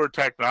it's newer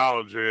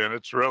technology, and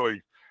it's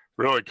really,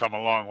 really come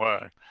a long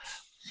way.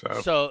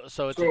 So it's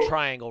a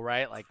triangle,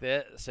 right? Like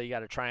this. So you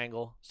got a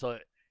triangle.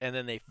 And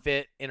then they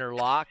fit,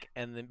 interlock,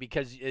 and then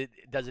because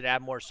does it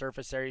add more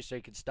surface area so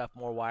you can stuff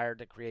more wire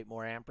to create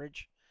more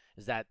amperage?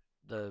 Is that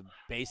the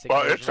basic?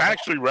 Well, it's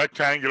actually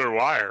rectangular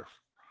wire.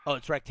 Oh,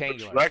 it's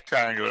rectangular. It's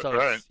rectangular, so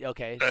right?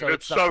 Okay, and so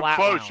it's the so flat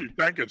close wound. You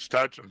think it's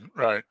touching,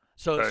 right?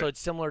 So right. So it's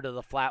similar to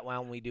the flat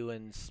wound we do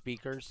in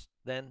speakers,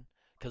 then,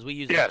 because we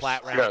use the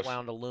flat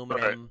wound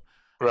aluminum.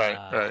 Right.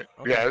 Okay.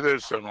 Yeah, it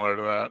is similar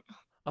to that.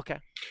 Okay.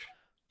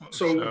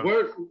 So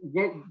what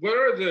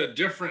are the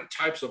different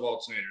types of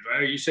alternators? I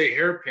know you say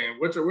hairpin.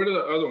 What are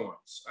the other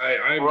ones?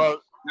 I'm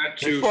not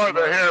too. Before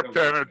the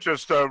hairpin, it's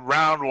just a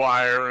round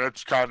wire, and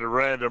it's kind of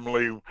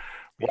randomly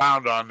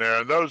wound on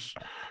there. And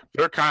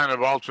they're kind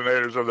of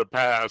alternators of the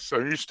past. So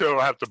you still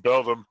have to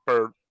build them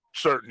for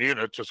certain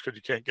units just because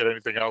you can't get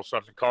anything else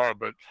on the car.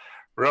 But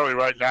really,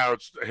 right now,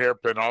 it's the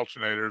hairpin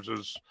alternators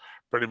is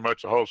pretty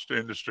much the whole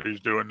industry is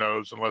doing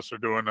those, unless they're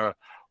doing a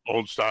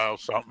old style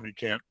something. You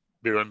can't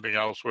do anything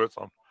else with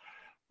them.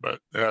 But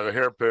yeah, the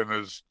hairpin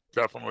is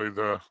definitely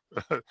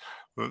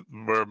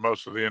where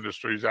most of the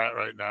industry is at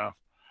right now.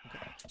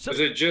 So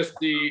is it just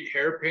the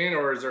hairpin,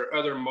 or is there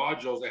other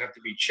modules that have to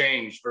be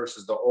changed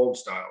versus the old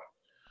style?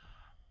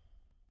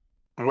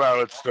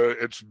 Well,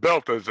 it's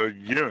built as a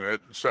unit,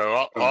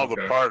 so all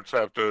the parts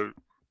have to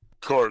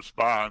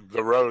correspond.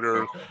 The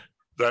rotor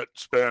that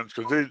spins,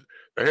 because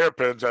the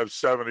hairpins have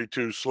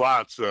 72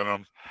 slots in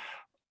them,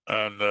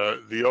 and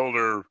the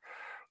older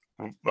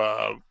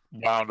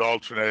wound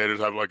alternators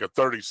have like a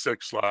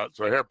 36 slot.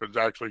 So hairpin's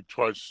actually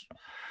twice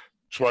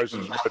as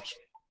much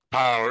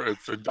power.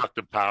 It's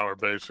inductive power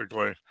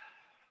basically.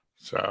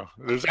 So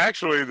there's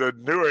actually the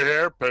newer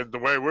hairpin, the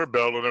way we're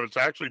building them, it's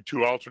actually 2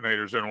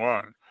 alternators in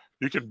one.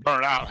 You can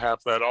burn out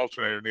half that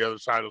alternator and the other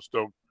side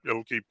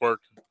it'll keep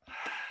working.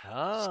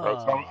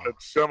 So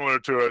it's similar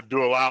to a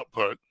dual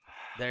output.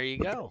 There you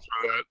go.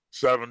 So that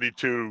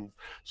 72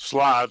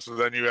 slots, and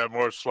then you have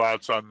more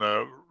slots on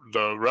the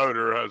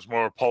rotor, has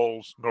more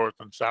poles, north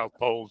and south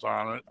poles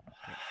on it.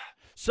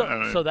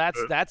 So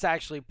that's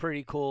actually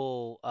pretty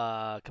cool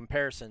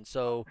comparison.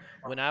 So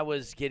when I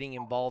was getting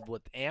involved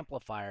with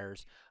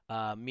amplifiers,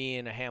 me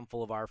and a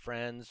handful of our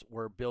friends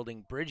were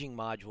building bridging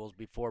modules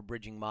before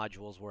bridging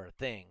modules were a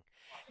thing.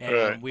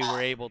 And we were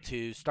able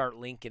to start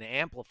linking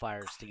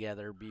amplifiers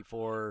together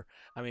before.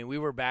 I mean, we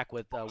were back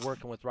with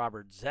working with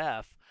Robert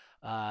Zeff.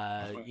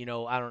 You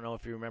know, I don't know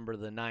if you remember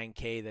the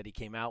 9K that he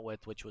came out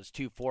with, which was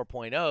 2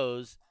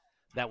 4.0s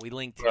that we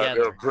linked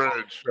together.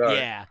 Bridge,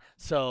 Yeah.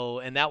 So,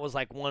 and that was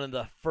like one of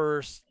the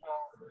first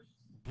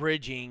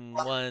bridging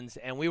ones,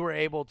 and we were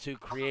able to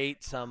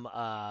create some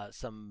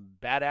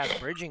badass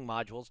bridging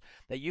modules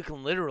that you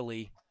can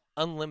literally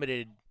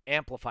unlimited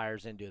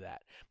amplifiers into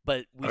that.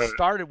 But we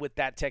started with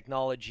that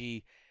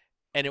technology,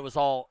 and it was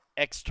all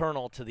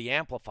external to the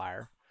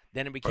amplifier.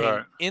 Then it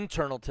became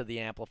internal to the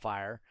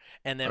amplifier,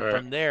 and then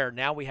from there,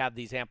 now we have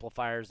these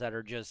amplifiers that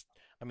are just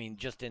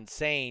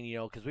insane, you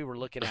know, because we were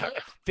looking at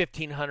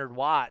 1,500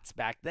 watts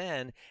back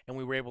then, and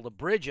we were able to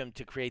bridge them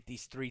to create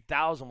these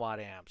 3,000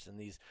 watt amps and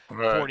these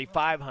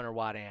 4,500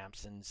 watt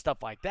amps and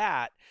stuff like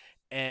that.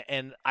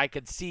 And I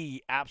could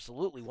see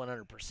absolutely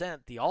 100%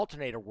 the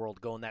alternator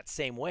world going that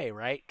same way,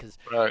 right? Because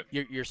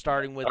you're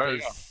starting with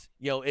this,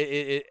 you know,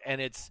 it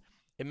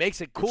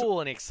makes it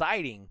cool and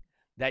exciting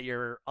that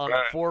you're on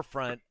the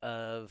forefront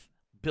of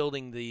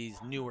building these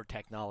newer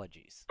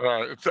technologies.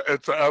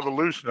 It's an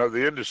evolution of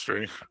the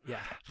industry. Yeah,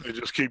 they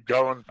just keep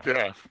going.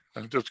 Yeah,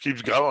 and it just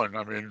keeps going.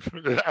 I mean,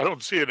 I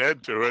don't see an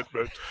end to it,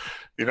 but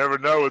you never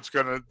know what's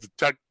going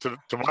to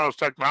tomorrow's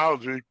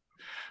technology.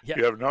 Yeah.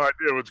 You have no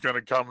idea what's going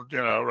to come, you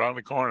know, around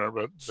the corner,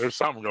 but there's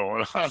something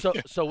going on.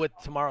 So with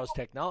tomorrow's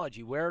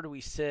technology, where do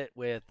we sit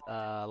with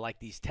like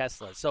these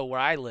Teslas? So where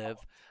I live,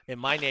 in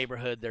my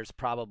neighborhood, there's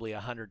probably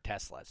 100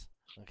 Teslas.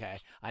 Okay,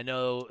 I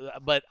know,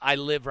 but I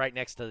live right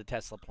next to the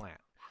Tesla plant.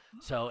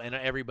 So, and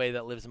everybody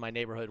that lives in my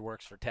neighborhood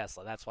works for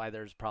Tesla. That's why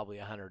there's probably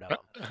 100 of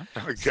them.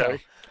 Okay.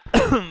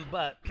 So,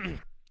 but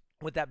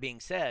with that being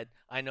said,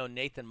 I know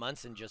Nathan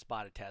Munson just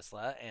bought a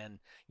Tesla, and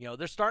you know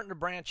they're starting to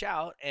branch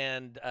out.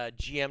 And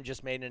GM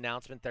just made an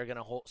announcement they're going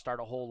to start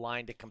a whole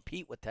line to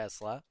compete with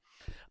Tesla.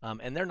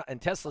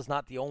 And Tesla's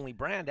not the only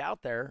brand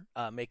out there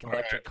making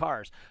electric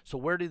cars. So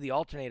where do the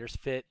alternators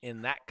fit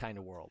in that kind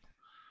of world?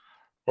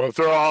 Well, if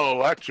they're all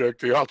electric,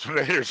 the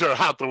alternators are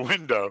out the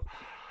window.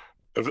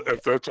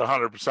 If it's a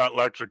 100%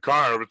 electric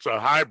car, if it's a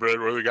hybrid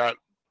where they got,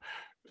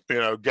 you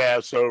know,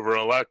 gas over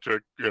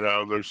electric, you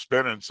know, they're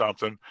spinning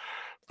something.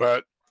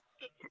 But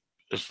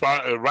as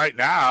far right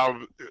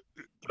now,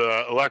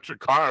 electric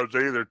cars,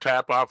 they either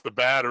tap off the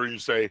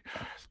batteries they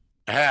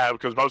have,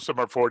 because most of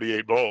them are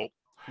 48 volt.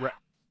 Right.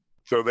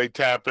 So they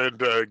tap in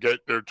to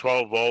get their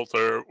 12 volt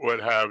or what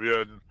have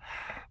you.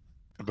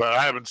 But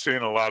I haven't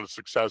seen a lot of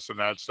success in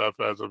that stuff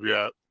as of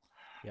yet.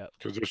 Yeah.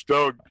 Because they're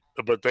still,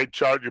 but they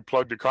charge you,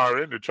 plug the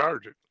car in to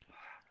charge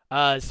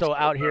it. So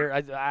out here,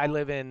 I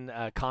live in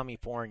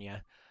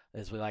California,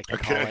 as we like to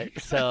call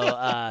it.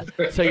 So,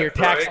 so your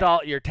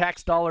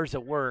tax dollars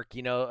at work,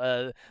 you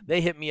know,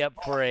 they hit me up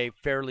for a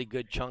fairly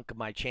good chunk of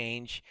my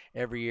change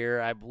every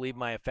year. I believe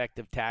my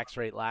effective tax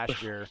rate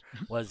last year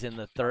was in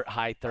the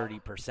high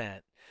 30%.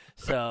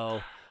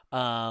 So,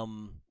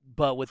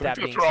 but with that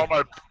being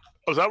said,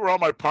 is that where all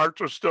my parts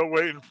are still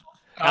waiting?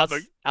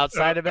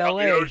 Outside of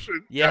LA. The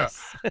ocean?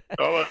 Yes. Yeah.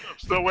 I'm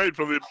still waiting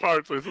for the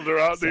parts. They're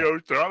out in the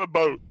ocean. They're on a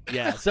boat.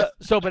 Yeah.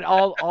 But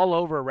all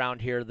over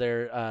around here,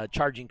 their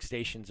charging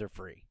stations are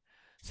free.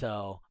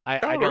 So I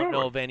don't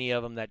know of any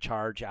of them that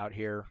charge out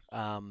here.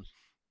 And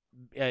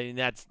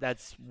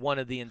that's one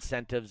of the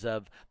incentives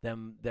of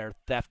their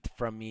theft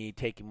from me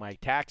taking my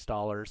tax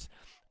dollars.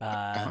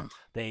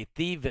 They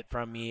thieve it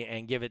from me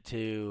and give it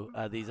to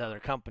these other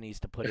companies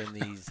to put in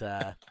these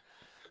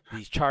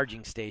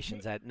charging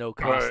stations at no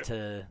cost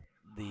to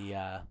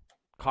the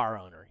car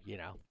owner, you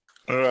know.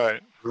 All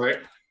right. Right.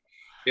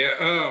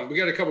 Yeah. We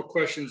got a couple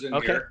questions in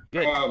here.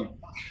 Good.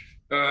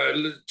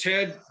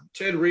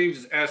 Ted Reeves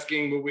is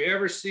asking, will we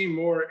ever see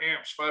more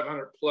amps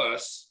 500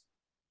 plus?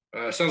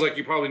 Sounds like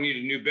you probably need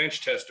a new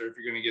bench tester if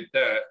you're going to get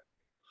that.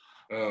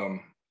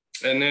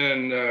 And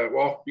then,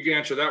 well, you can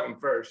answer that one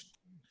first.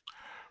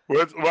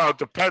 Well, it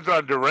depends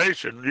on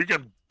duration. You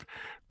can,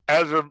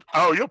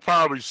 you'll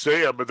probably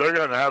see them, but they're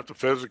going to have to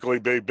physically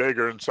be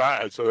bigger in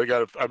size. So they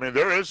got to, I mean,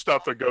 there is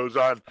stuff that goes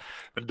on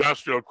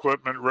industrial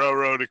equipment,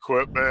 railroad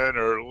equipment,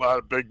 or a lot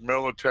of big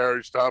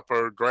military stuff,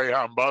 or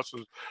Greyhound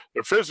buses.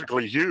 They're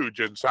physically huge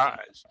in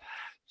size.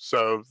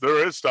 So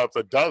there is stuff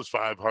that does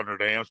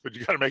 500 amps, but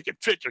you got to make it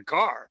fit your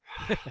car.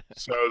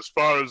 So as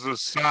far as the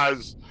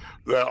size,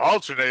 the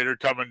alternator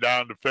coming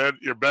down to fit,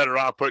 you're better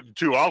off putting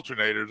 2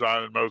 alternators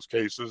on in most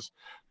cases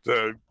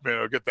to, you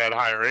know, get that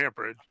higher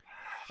amperage.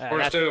 Or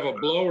instead of a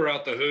blower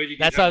out the hood, you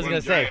that's can what I was one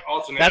gonna say. giant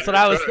alternator. That's what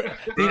I was.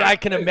 Dude, I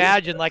can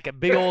imagine like a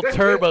big old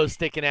turbo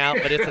sticking out,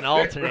 but it's an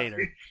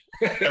alternator.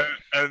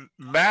 And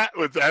Matt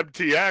with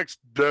MTX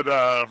did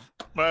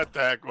what the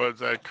heck was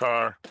that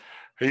car?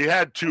 He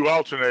had 2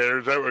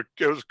 alternators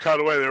it was cut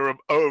away. They were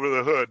over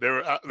the hood.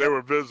 They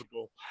were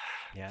visible.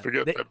 Yeah,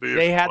 Forget that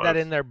they had that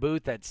in their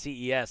booth at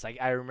CES.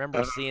 I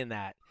remember seeing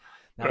that.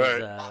 That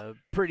was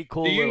pretty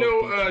cool. Do you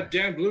know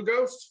Dan Blue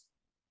Ghost?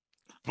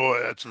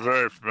 Boy, that's a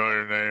very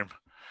familiar name.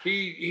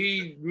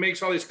 He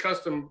makes all these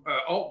custom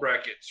alt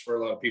brackets for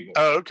a lot of people.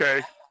 Oh,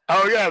 okay.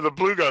 Oh yeah, the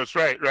Blue Ghost.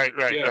 Right. Yeah,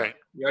 I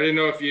didn't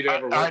know if you'd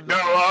ever. I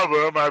know of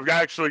him. I've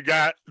actually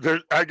got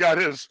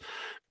his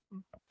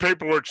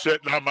paperwork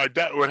sitting on my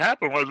desk. What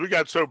happened was we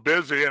got so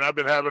busy, and I've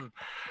been having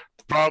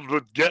problems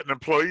with getting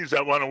employees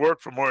that want to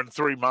work for more than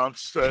 3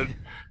 months. And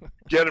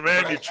get them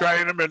in, you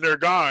train them, and they're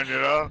gone.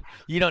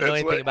 You don't know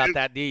anything about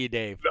that, do you,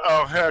 Dave?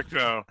 Oh heck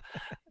no.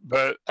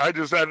 But I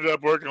just ended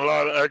up working a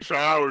lot of extra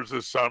hours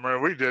this summer.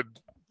 We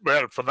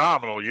had a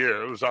phenomenal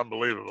year. It was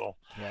unbelievable.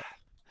 Yeah.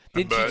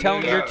 Didn't you tell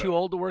him you're too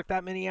old to work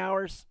that many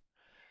hours?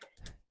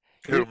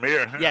 Who, me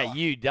or him? Yeah,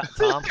 you,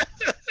 Tom.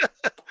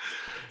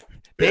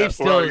 Dave's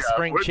still a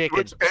spring chicken.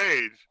 Which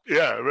age?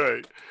 Yeah,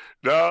 right.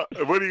 No,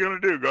 what are you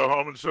going to do? Go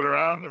home and sit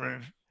around? I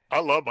mean,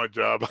 I love my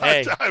job.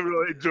 Hey. I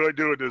really enjoy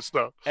doing this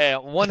stuff. Hey,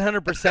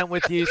 100%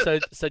 with you. So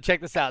check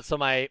this out. So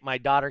my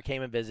daughter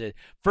came and visited.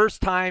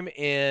 First time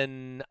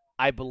in,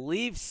 I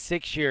believe,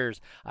 6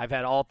 years, I've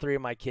had all 3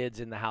 of my kids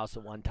in the house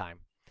at one time.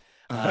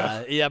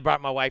 I brought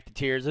my wife to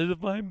tears.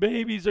 My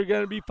babies are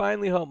going to be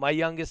finally home. My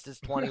youngest is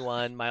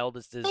 21. My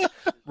oldest is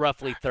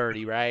roughly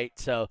 30, right?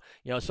 So,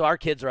 so our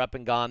kids are up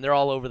and gone. They're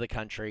all over the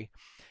country.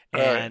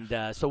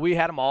 And so we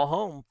had them all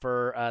home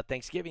for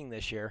Thanksgiving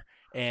this year.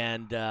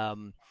 And,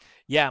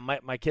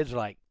 my kids are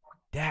like,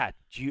 Dad,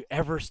 do you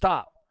ever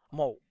stop? I'm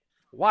like,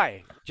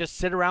 why? Just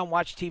sit around,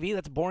 watch TV?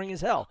 That's boring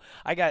as hell.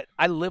 I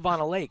live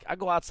on a lake. I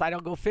go outside, I'll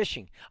go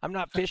fishing. I'm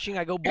not fishing,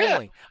 I go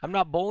bowling. I'm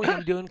not bowling,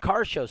 I'm doing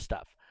car show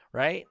stuff,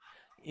 right?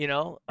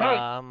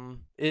 I'm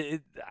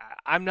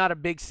not a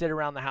big sit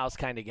around the house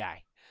kind of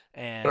guy,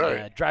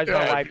 and drives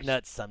my wife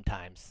nuts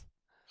sometimes.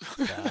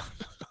 So.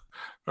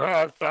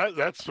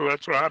 That's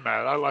where I'm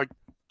at. I like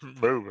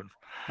moving.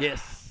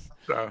 Yes.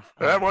 So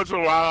once in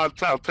a while,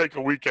 I'll take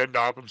a weekend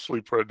off and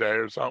sleep for a day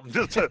or something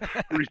just to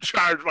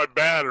recharge my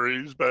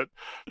batteries. But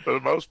for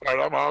the most part,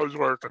 I'm always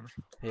working.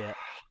 Yeah.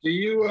 Do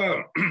you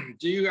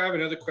have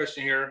another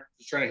question here?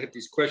 Just trying to hit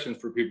these questions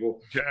for people.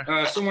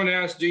 Yeah. Someone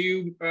asked, do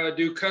you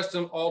do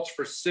custom alts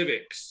for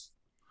Civics?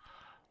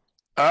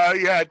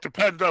 Yeah, it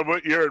depends on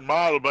what year and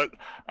model, but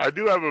I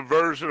do have a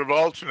version of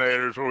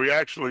alternators where we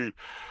actually,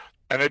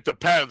 and it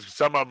depends.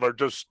 Some of them are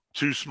just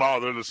too small;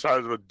 they're the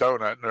size of a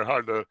donut, and they're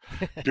hard to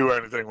do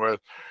anything with.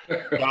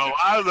 But a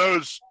lot of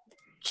those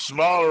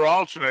smaller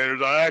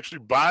alternators, I actually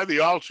buy the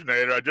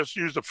alternator. I just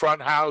use the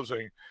front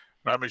housing.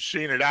 I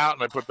machine it out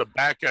and I put the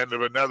back end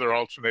of another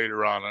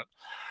alternator on it.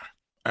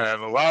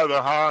 And a lot of the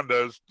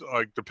Hondas,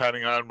 like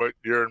depending on what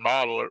year and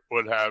model or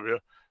what have you,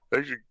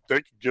 they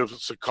could give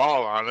us a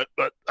call on it.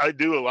 But I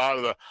do a lot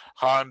of the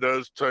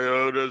Hondas,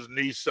 Toyotas,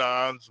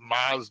 Nissans,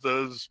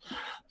 Mazdas,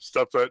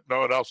 stuff that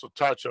no one else will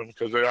touch them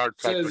because they are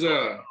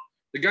technical.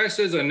 The guy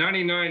says a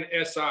 99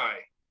 SI.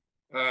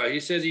 He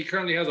says he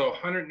currently has a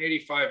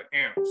 185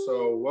 amps.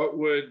 So what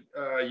would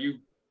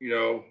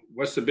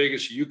what's the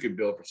biggest you could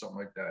build for something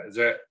like that? Is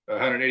that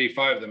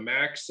 185 the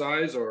max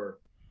size or?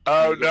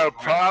 Oh, no,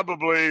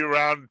 probably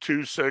around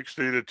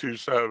 260 to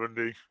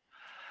 270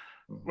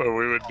 where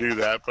we would do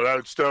that. But I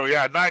would still,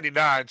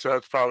 99, so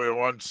that's probably a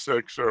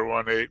 1.6 or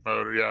 1.8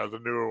 motor. Yeah, the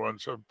newer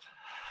ones.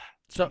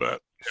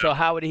 So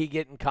how would he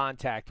get in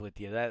contact with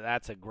you?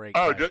 That's a great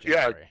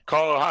question.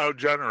 Call Ohio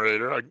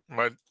Generator.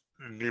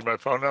 Need my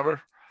phone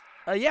number?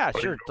 Yeah,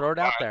 sure. Throw it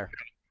out there.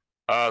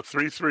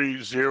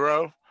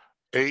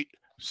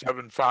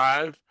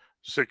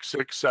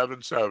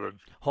 330-875-6677.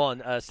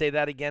 Hold on. Say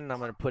that again, and I'm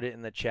going to put it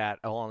in the chat.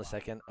 Hold on a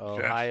second.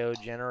 Ohio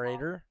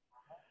Generator.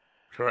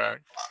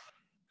 Correct.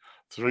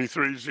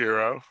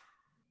 330.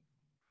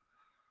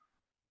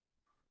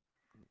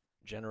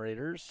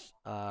 Generators.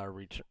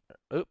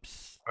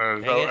 Oops.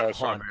 There's no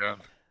S on the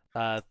end.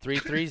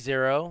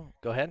 330.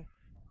 Go ahead.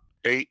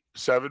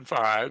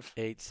 875.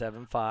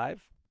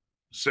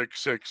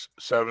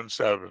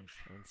 6677.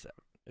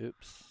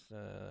 Oops.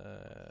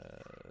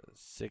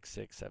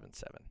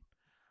 6677.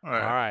 All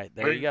right.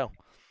 There you go.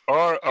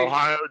 Or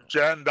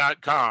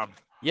OhioGen.com.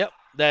 Yep.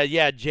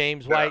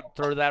 James White.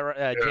 Throw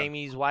that.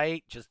 Jamie's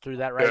White just threw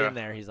that right in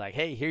there. He's like,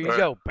 hey, here you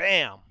go.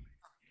 Bam.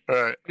 All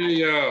right.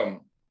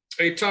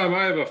 Hey, Tom,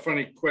 I have a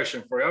funny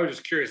question for you. I was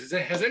just curious.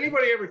 Has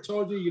anybody ever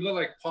told you you look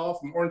like Paul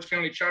from Orange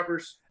County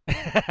Choppers?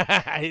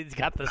 He's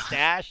got the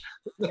stash.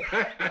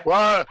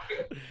 Well,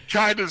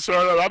 kind of,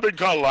 sort of. I've been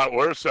called a lot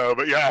worse, though.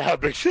 But yeah,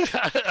 I've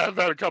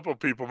had a couple of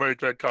people make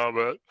that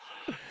comment.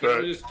 But, I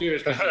was just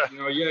curious.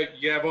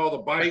 You have all the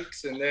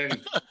bikes, and then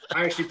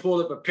I actually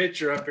pulled up a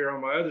picture up here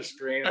on my other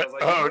screen. I was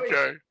like,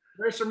 okay.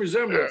 There's some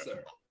resemblance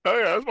there. Oh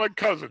yeah, that's my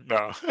cousin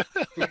now.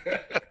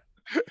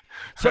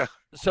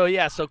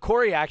 So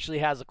Corey actually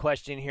has a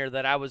question here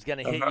that I was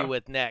going to hit you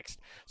with next.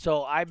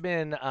 So I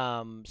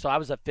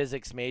was a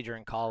physics major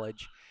in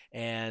college,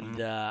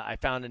 and I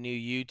found a new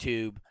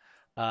YouTube.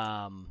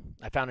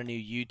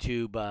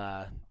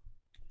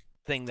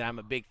 Thing that I'm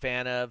a big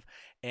fan of,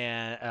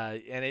 and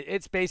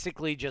it's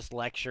basically just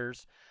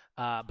lectures.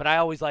 But I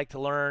always like to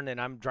learn, and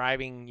I'm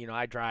driving.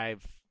 I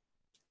drive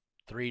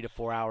 3 to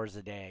 4 hours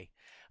a day,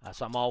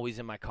 so I'm always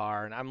in my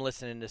car, and I'm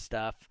listening to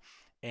stuff.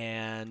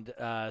 And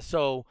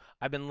so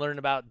I've been learning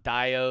about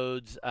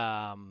diodes,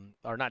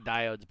 or not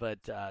diodes,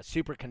 but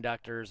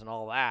superconductors and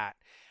all that,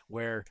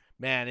 where,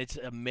 man, it's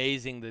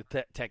amazing the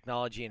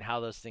technology and how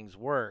those things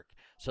work.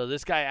 So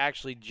this guy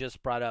actually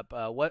just brought up,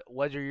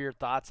 what are your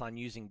thoughts on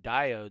using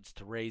diodes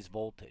to raise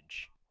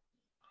voltage?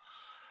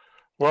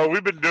 Well,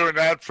 we've been doing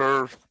that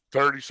for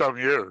 30-some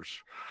years.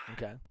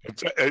 Okay.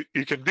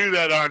 You can do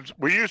that on,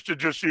 we used to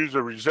just use a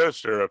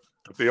resistor.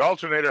 If the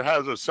alternator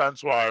has a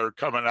sense wire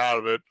coming out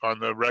of it on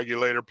the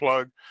regulator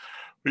plug,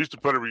 we used to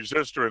put a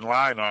resistor in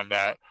line on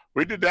that.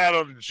 We did that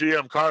on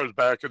GM cars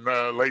back in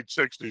the late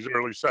 60s,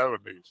 early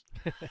 70s.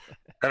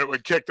 And it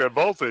would kick the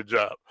voltage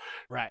up.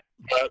 Right.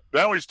 But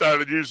then we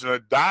started using a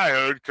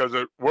diode because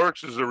it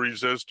works as a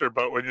resistor,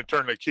 but when you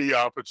turn the key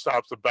off, it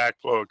stops the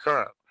backflow of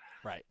current.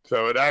 Right.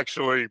 So it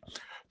actually,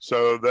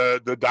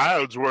 the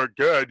diodes work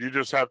good. You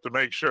just have to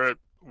make sure it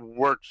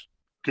works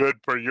good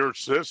for your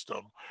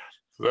system.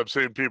 So I've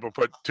seen people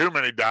put too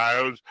many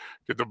diodes,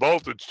 get the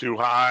voltage too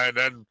high, and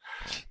then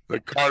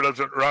the car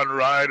doesn't run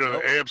right, or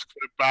the amps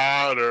clip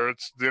out, or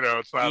it's not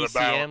ECM a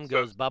balance.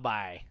 goes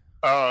bye-bye.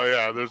 Oh,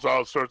 yeah, there's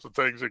all sorts of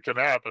things that can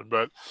happen.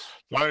 But as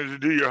long as you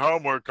do your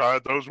homework on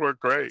it, those work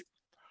great.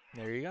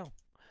 There you go.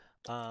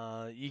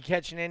 You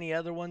catching any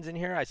other ones in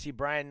here? I see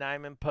Brian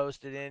Nyman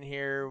posted in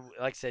here.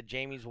 Like I said,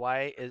 Jamie's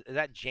White. Is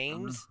that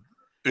James?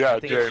 Yeah,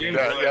 James.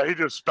 Yeah, he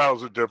just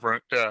spells it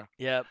different. Yeah.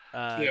 Yep.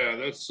 Yeah,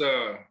 that's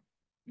the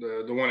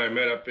one I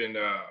met up in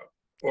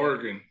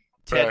Oregon.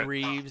 Ted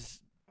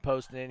Reeves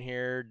posting in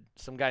here.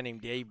 Some guy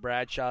named Dave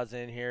Bradshaw's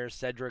in here.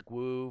 Cedric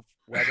Wu,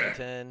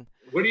 Wellington.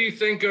 What do you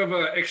think of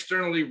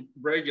externally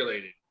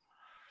regulated?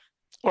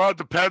 Well, it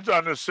depends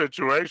on the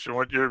situation,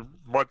 what you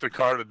want the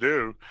car to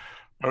do.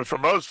 And for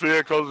most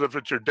vehicles, if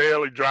it's your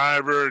daily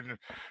driver and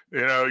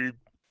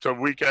it's a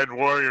weekend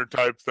warrior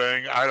type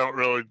thing, I don't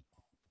really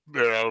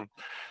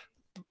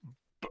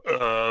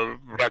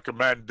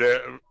recommend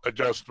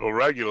adjustable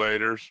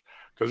regulators,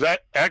 because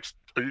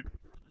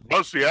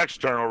most of the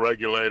external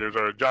regulators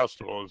are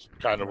adjustable, is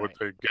kind of what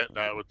they're getting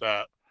at with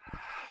that.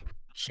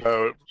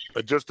 So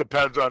it just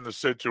depends on the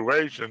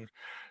situation.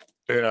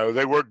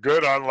 They work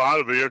good on a lot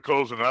of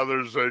vehicles, and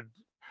others, the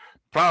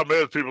problem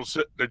is people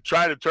they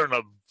try to turn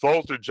the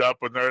voltage up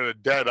when they're in a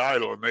dead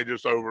idle, and they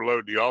just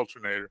overload the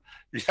alternator.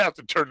 You have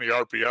to turn the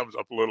RPMs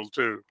up a little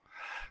too.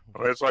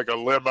 It's like a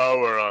limo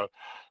or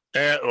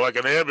like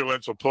an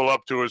ambulance will pull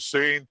up to a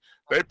scene.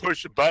 They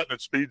push a button,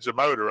 it speeds the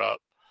motor up.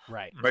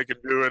 Right. They can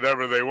do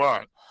whatever they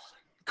want.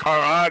 Car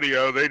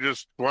audio, they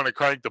just want to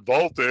crank the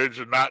voltage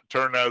and not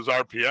turn those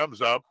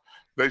RPMs up.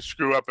 They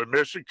screw up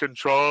emission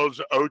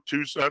controls,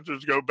 O2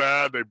 sensors go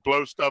bad, they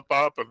blow stuff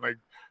up, and they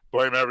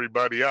blame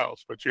everybody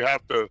else. But you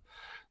have to,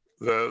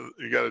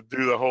 you got to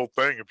do the whole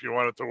thing if you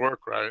want it to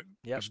work right.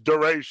 Yep. It's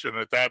duration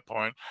at that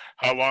point,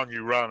 how long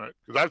you run it.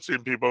 Because I've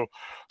seen people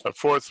at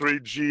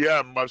 4.3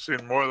 GM, I've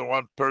seen more than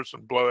one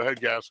person blow the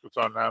head gaskets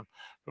on them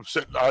from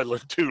sitting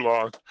idling too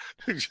long.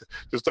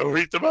 Just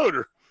overheat the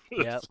motor.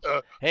 Yep.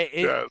 Hey,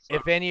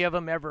 if any of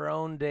them ever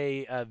owned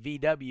a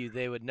VW,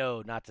 they would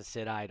know not to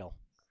sit idle.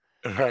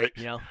 Right.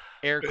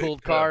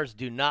 Air-cooled cars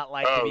do not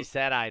like to be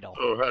sat idle.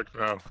 Oh, heck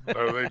no.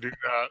 No, they do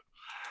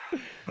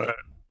not.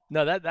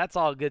 No, that's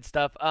all good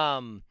stuff. I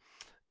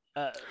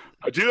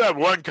do have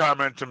one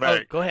comment to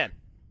make. Go ahead.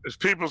 There's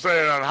people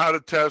saying on how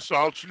to test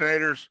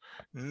alternators,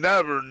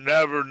 never,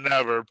 never,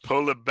 never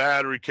pull the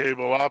battery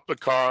cable off the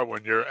car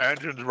when your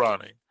engine's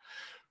running.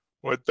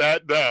 What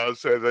that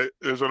does is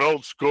there's an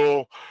old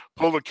school,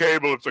 pull the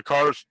cable if the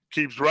car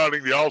keeps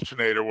running, the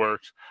alternator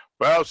works.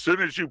 Well, as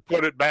soon as you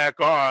put it back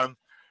on,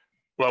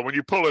 well, when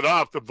you pull it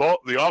off,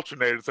 the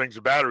alternator thinks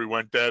the battery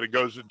went dead and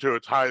goes into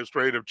its highest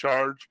rate of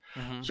charge.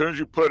 Mm-hmm. As soon as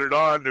you put it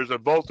on, there's a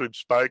voltage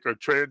spike or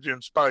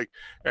transient spike,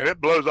 and it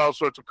blows all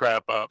sorts of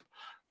crap up.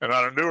 And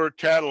on a newer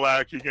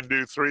Cadillac, you can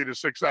do $3,000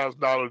 to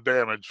 $6,000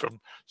 damage from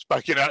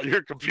spiking out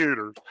your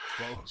computer.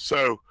 Whoa.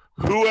 So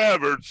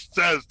whoever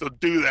says to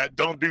do that,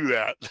 don't do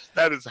that.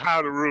 That is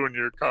how to ruin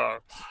your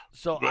car.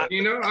 So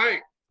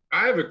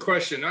I have a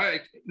question.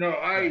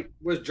 I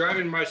was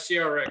driving my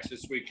CRX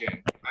this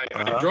weekend.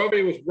 I drove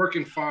it. It was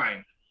working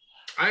fine.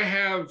 I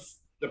have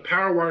the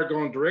power wire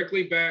going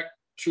directly back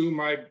to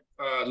my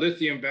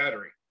lithium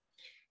battery.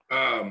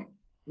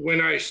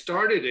 When I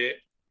started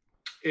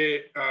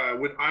it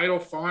would idle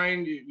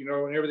fine,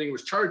 and everything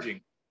was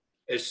charging.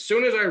 As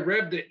soon as I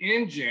revved the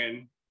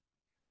engine,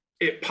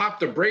 it popped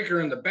the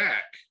breaker in the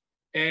back.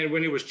 And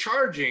when it was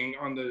charging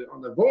on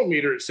the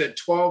voltmeter, it said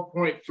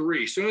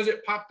 12.3. As soon as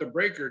it popped the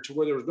breaker to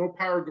where there was no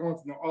power going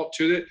from the alt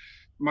to it,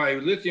 my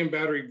lithium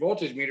battery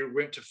voltage meter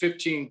went to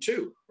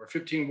 15.2 or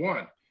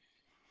 15.1.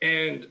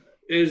 And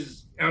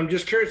I'm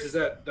just curious, is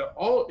that the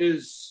alt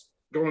is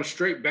going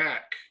straight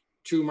back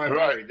to my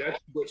battery? That's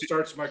what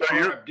starts my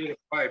car. I did a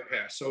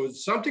bypass. So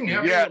is something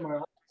happening with my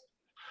alt?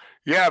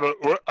 Yeah,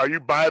 but are you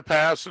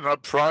bypassing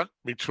up front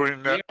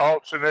between the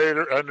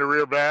alternator and the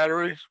rear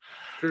battery?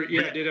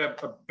 Yeah, I did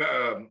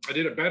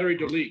a battery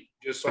delete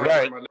just so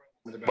right.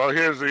 Well,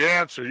 here's the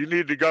answer. You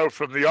need to go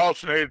from the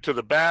alternator to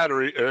the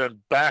battery and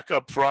back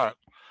up front,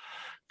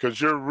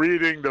 because you're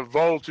reading the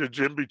voltage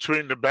in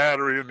between the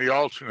battery and the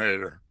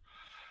alternator.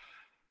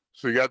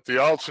 So you got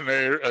the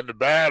alternator and the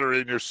battery,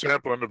 and you're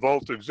sampling the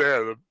voltage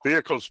there. The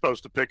vehicle's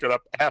supposed to pick it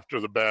up after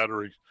the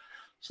battery,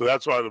 so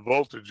that's why the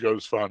voltage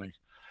goes funny.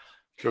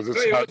 Because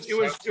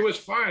it was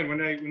fine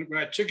when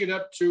I took it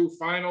up to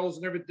finals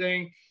and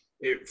everything.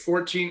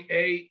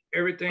 14.8,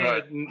 everything.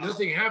 Right.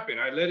 Nothing happened.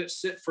 I let it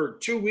sit for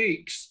 2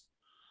 weeks,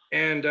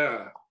 and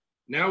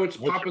now it's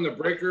popping the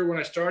breaker when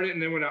I started,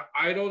 and then when I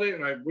idled it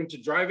and I went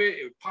to drive it,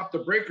 it popped the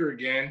breaker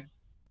again.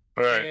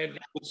 Right. And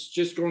it's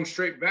just going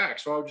straight back.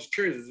 So I was just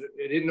curious.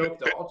 I didn't know if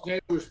the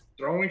alternator was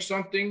throwing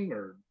something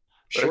or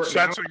it's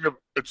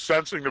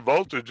sensing the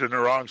voltage in the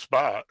wrong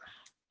spot.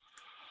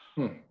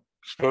 It's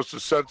supposed to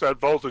sense that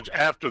voltage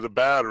after the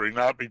battery,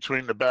 not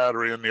between the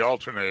battery and the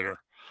alternator.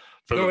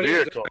 For the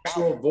vehicle, the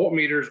actual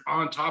voltmeters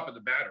on top of the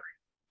battery.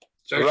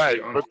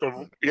 Right,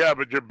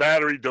 but your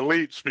battery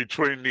deletes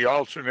between the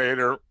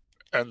alternator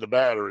and the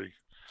battery.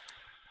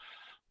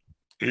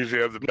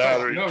 Usually have the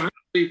battery. No,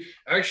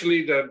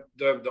 actually,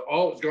 the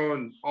alt is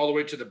going all the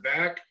way to the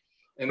back,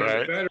 and then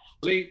the battery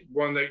delete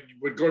one that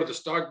would go to the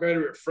stock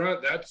battery at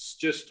front. That's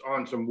just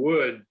on some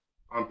wood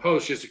on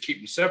posts just to keep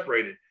them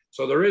separated.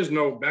 So there is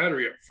no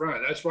battery up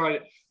front. That's why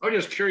I'm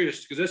just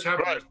curious because this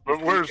happened. Right,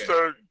 but where's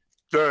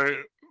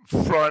the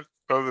front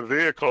of the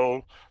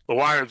vehicle, the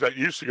wires that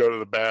used to go to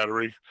the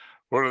battery,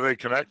 what are they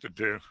connected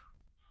to?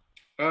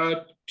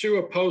 To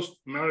a post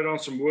mounted on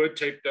some wood,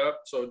 taped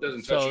up, so it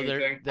doesn't touch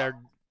anything.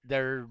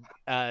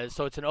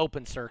 So it's an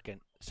open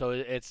circuit. So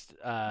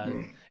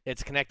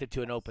it's connected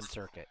to an open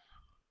circuit.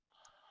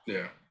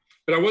 Yeah,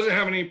 but I wasn't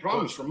having any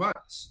problems for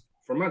months.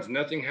 For months,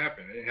 nothing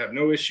happened. I didn't have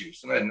no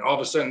issues, and then all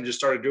of a sudden, just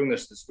started doing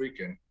this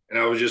weekend. And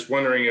I was just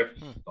wondering if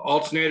the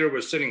alternator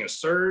was sending a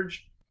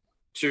surge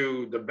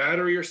to the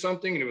battery or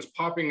something, and it was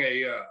popping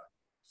a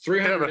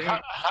 300. Yeah,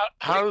 but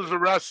how is the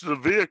rest of the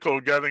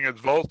vehicle getting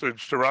its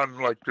voltage to run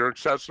like your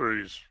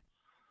accessories?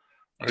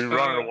 Are you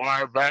running a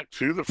wire back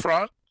to the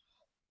front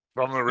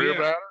from the rear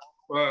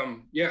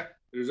battery? Yeah,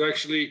 there's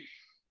actually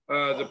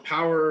the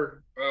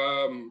power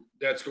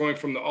that's going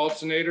from the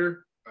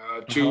alternator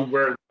to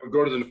where we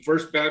go to the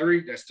first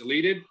battery that's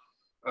deleted.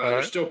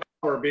 There's still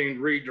power being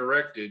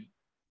redirected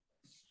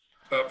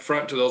up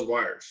front to those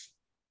wires.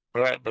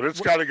 Right, but it's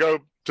got to go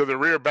to the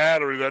rear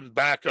battery, then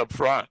back up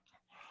front.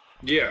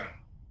 Yeah.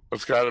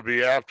 It's got to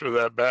be after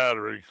that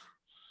battery.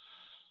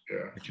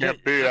 Yeah. It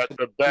can't be at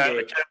the back.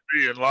 It can't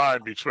be in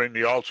line between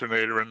the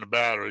alternator and the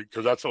battery,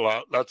 because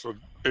that's an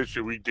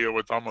issue we deal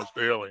with almost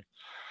daily.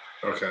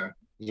 Okay.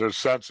 There's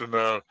sensing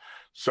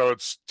so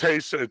it's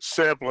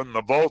sampling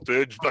the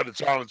voltage, but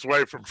it's on its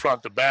way from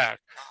front to back.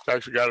 It's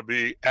actually got to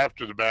be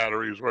after the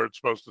battery is where it's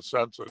supposed to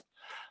sense it,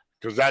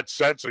 because that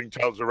sensing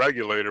tells the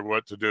regulator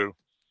what to do.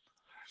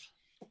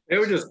 It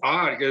was just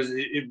odd because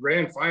it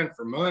ran fine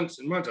for months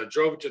and months. I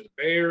drove it to the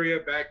Bay Area,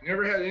 back,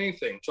 never had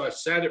anything. So I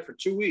sat it for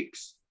 2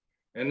 weeks.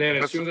 And then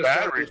as soon as the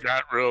battery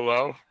got real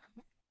low.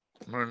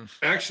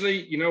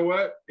 Actually, you know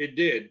what? It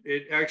did.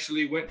 It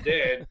actually went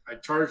dead. I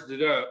charged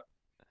it up,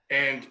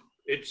 and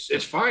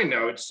it's fine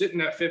now. It's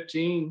sitting at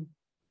 15.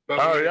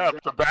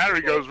 If the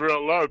battery goes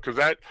real low, because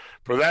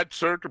for that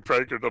circuit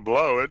breaker to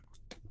blow it,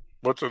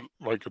 what's it,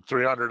 like a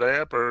 300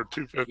 amp or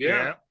 250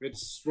 amp?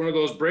 It's one of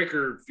those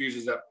breaker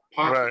fuses that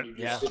pop. Right. You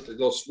just hit the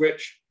little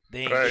switch.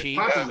 They ain't cheap.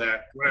 Popping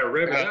that when I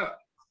rev it up.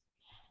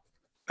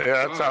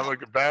 Yeah, that sounds like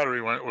the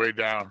battery went way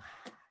down.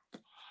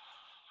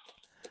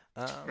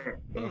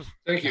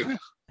 Thank you.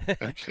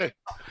 Okay.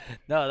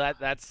 No,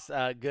 that's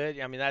good.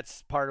 I mean,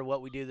 that's part of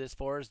what we do this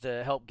for, is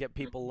to help get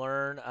people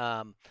learn.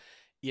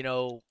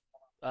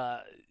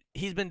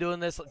 He's been doing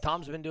this.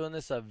 Tom's been doing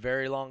this a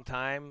very long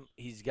time.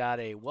 He's got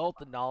a wealth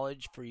of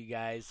knowledge for you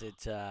guys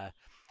that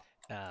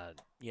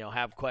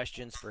have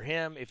questions for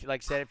him.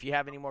 Like I said, if you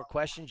have any more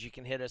questions, you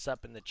can hit us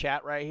up in the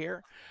chat right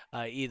here,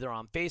 either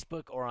on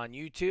Facebook or on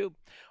YouTube.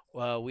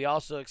 We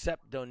also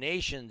accept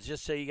donations.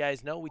 Just so you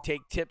guys know, we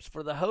take tips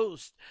for the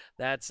host.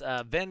 That's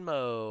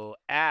Venmo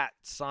at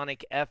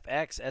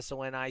SonicFX,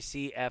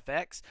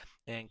 SonicFX,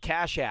 and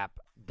Cash App,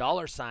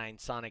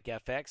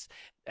 $SonicFX.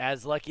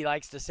 As Lucky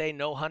likes to say,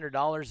 no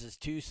 $100 is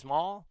too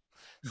small.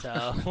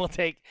 So we'll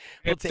take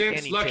since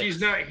any Lucky's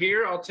tips. Not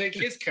here, I'll take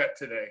his cut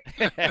today.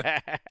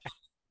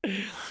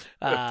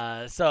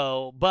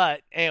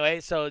 But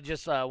anyway, so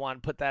just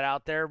want to put that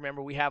out there.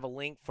 Remember, we have a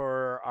link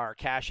for our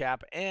Cash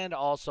App and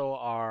also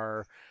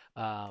our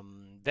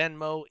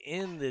Venmo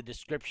in the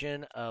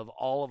description of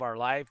all of our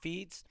live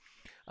feeds.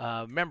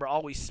 Remember,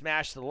 always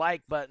smash the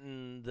like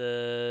button,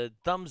 the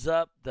thumbs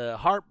up, the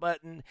heart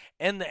button,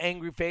 and the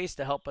angry face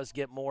to help us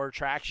get more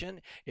traction.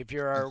 If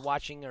you're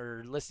watching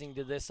or listening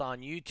to this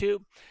on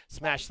YouTube,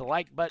 smash the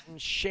like button,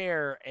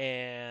 share,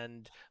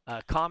 and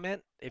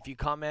comment. If you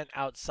comment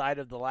outside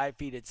of the live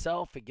feed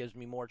itself, it gives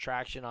me more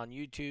traction on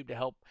YouTube to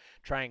help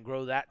try and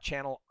grow that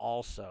channel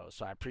also.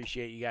 So I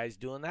appreciate you guys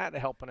doing that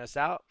and helping us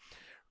out.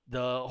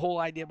 The whole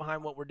idea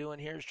behind what we're doing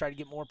here is try to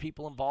get more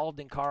people involved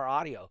in car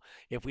audio.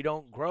 If we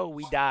don't grow,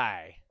 we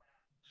die.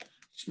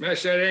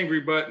 Smash that angry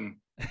button.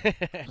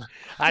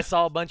 I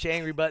saw a bunch of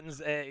angry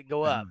buttons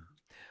go up.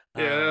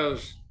 Yeah,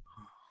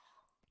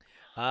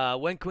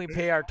 when can we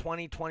pay our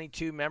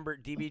 2022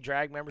 DB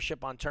Drag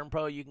membership on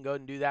TurnPro? You can go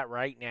and do that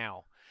right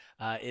now.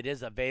 It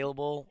is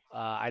available.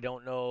 I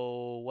don't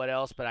know what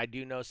else, but I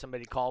do know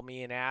somebody called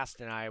me and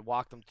asked, and I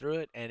walked them through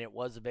it, and it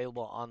was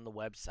available on the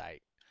website.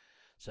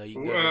 So you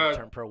can go to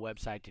the TurnPro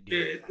website to do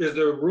it. Is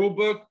the rule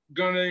book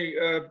going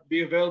to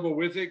be available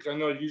with it? Because I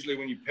know usually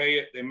when you pay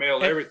it, they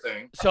mail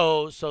everything.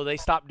 So they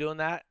stopped doing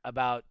that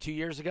about 2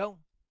 years ago.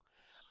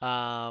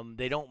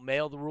 They don't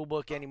mail the rule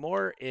book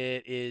anymore.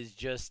 It is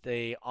just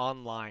a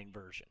online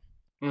version.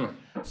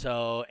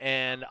 So,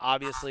 and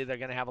obviously they're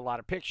going to have a lot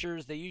of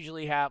pictures. They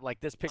usually have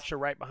like this picture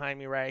right behind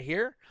me right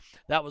here.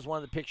 That was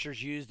one of the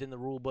pictures used in the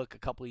rule book a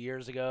couple of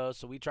years ago.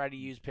 So we try to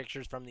use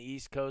pictures from the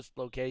East Coast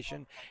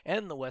location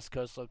and the West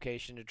Coast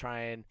location to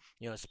try and,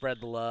 spread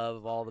the love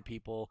of all the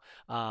people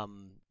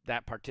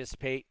that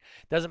participate.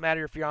 Doesn't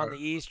matter if you're on the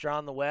East or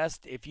on the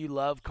West. If you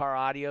love car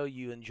audio,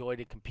 you enjoy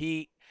to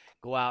compete,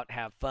 go out,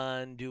 have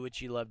fun, do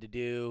what you love to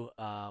do.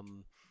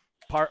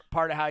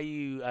 Part of how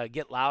you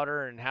get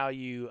louder and how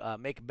you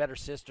make a better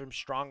system,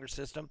 stronger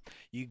system,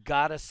 you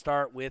got to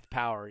start with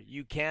power.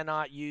 You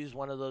cannot use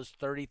one of those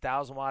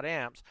 30,000 watt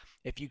amps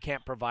if you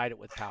can't provide it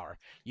with power.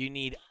 You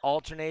need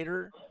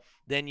alternator,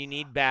 then you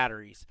need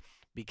batteries,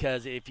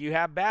 because if you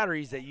have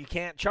batteries that you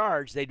can't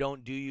charge, they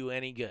don't do you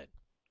any good.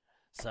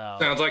 So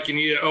sounds like you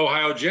need an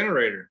Ohio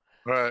generator.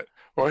 Right.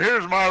 Well,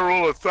 here's my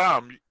rule of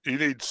thumb. You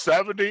need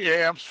 70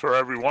 amps for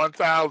every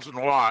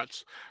 1,000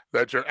 watts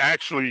that you're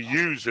actually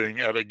using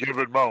at a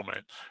given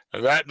moment.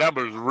 And that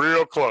number is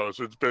real close.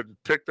 It's been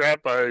picked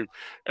up by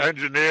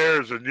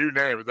engineers and you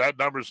name it. That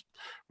number's,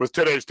 with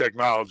today's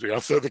technology, I'll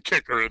throw the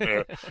kicker in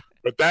there,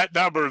 but that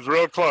number is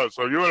real close.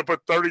 So you want to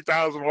put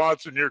 30,000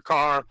 watts in your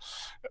car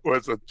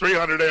with a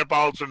 300 amp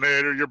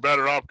alternator, you're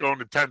better off going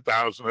to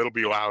 10,000. It'll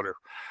be louder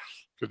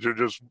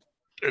because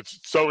it's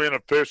so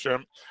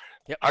inefficient.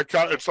 Yep.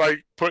 It's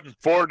like putting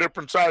 4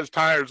 different size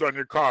tires on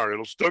your car.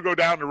 It'll still go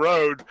down the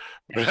road,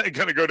 but it ain't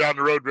going to go down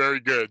the road very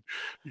good.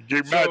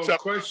 You match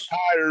up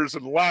tires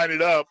and line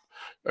it up,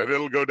 and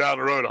it'll go down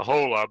the road a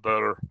whole lot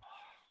better.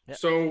 Yep.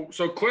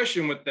 So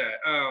question with that.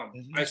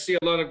 I see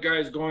a lot of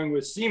guys going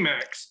with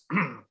C-Max,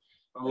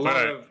 a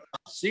lot of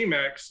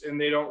C-Max,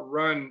 and they don't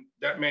run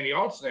that many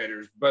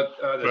alternators, but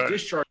the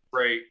discharge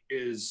rate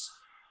is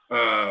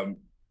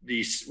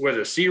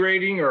the C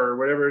rating or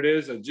whatever it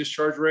is, a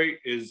discharge rate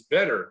is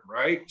better,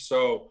 right?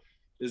 So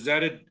is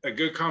that a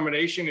good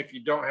combination? If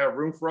you don't have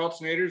room for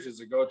alternators,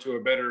 does it go to a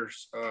better?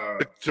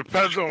 It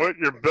depends on what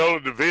you're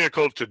building the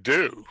vehicle to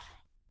do.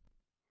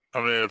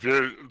 I mean, if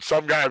you're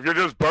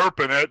just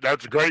burping it,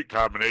 that's a great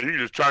combination. You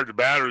can just charge the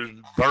batteries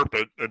and burp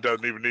it. It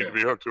doesn't even need to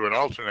be hooked to an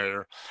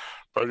alternator.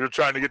 But if you're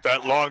trying to get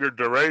that longer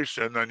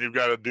duration, then you've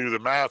got to do the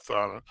math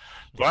on it.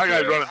 So my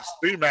guys running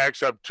C-Max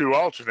have 2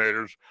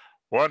 alternators.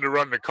 One to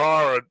run the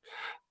car at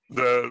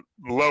the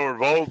lower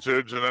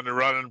voltage, and then they're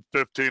running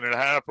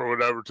 15.5 or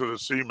whatever to the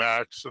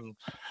C-Max, and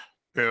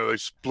they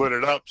split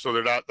it up so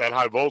they're not that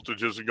high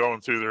voltage isn't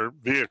going through their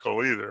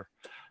vehicle either.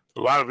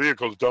 A lot of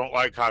vehicles don't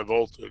like high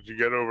voltage. You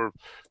get over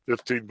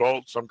 15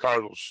 volts, some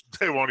cars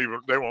they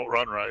won't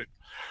run right.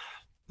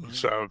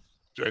 So,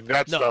 and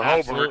that's the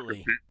homework.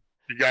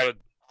 You got to,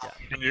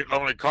 when you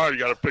own a car, you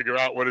got to figure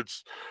out what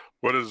is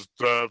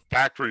the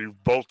factory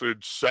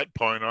voltage set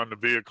point on the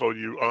vehicle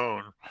you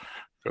own,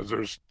 because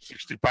there's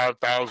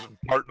 65,000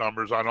 part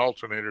numbers on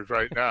alternators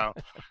right now.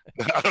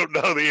 I don't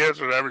know the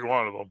answer to every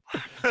one of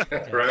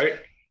them. Right.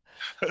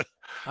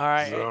 All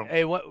right. So,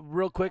 hey,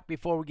 real quick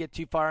before we get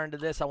too far into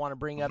this, I want to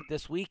bring up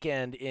this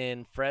weekend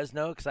in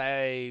Fresno, because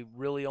I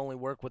really only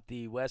work with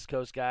the West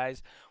Coast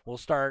guys. We'll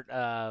start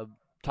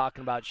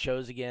talking about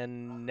shows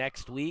again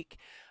next week.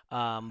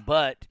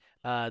 But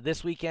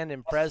this weekend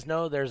in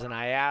Fresno, there's an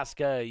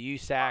IASCA, a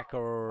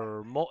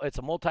USAC, it's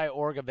a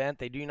multi-org event.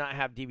 They do not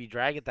have DB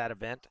Drag at that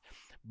event,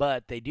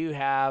 but they do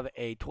have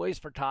a Toys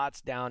for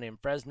Tots down in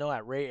Fresno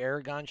at Ray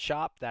Aragon's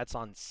shop. That's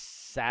on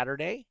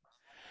Saturday.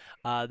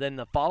 Then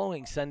the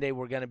following Sunday,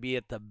 we're going to be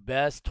at the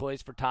best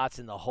Toys for Tots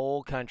in the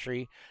whole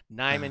country,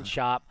 Nyman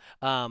shop.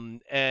 Tom,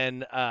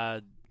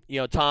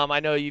 I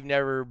know you've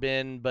never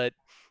been, but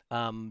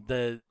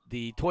the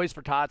Toys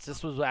for Tots,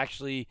 this was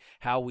actually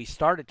how we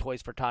started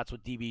Toys for Tots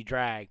with DB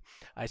Drag.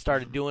 I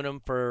started doing them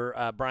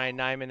for Brian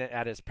Nyman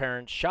at his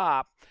parents'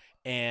 shop,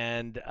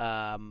 And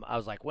I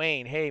was like,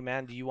 Wayne, hey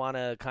man, do you want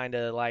to kind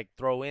of like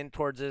throw in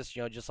towards this,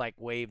 just like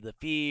waive the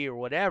fee or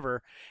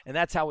whatever? And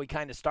that's how we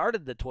kind of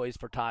started the Toys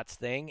for Tots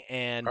thing.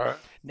 And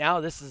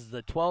now this is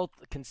the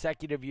 12th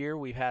consecutive year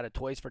we've had a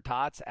Toys for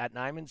Tots at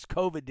Nyman's.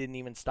 COVID didn't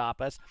even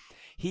stop us.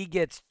 He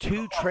gets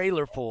 2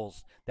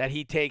 trailerfuls that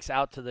he takes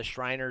out to the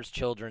Shriners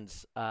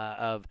Children's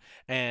of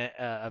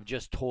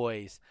just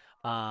toys.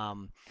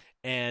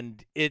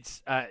 And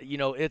it's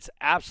it's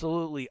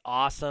absolutely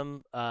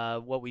awesome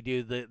what we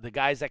do. The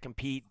guys that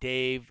compete,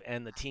 Dave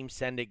and the Team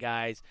Send It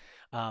guys,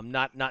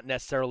 not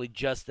necessarily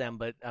just them,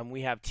 but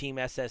we have Team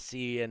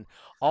SSC and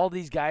all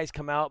these guys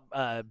come out.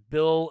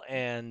 Bill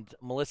and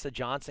Melissa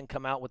Johnson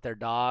come out with their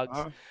dogs,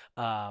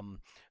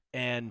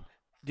 and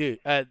dude,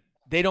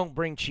 they don't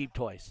bring cheap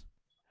toys.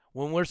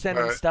 When we're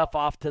sending stuff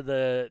off to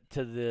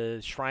the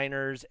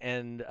Shriners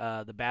and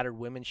the Battered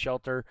Women's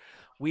Shelter,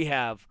 we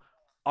have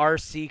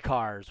RC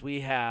cars, we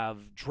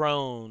have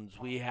drones,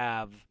 we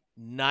have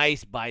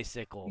nice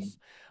bicycles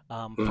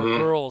for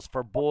girls,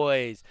 for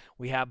boys.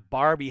 We have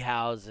Barbie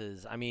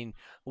houses. I mean,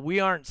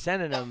 we aren't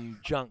sending them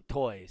junk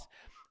toys.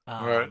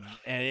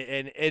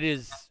 And it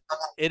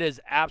is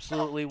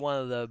absolutely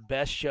one of the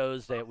best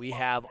shows that we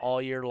have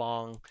all year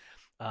long.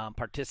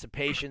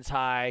 Participation's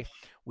high.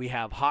 We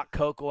have Hot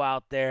Cocoa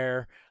out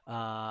there.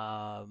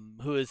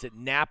 Who is it?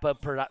 Napa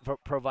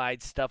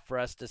provides stuff for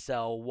us to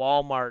sell.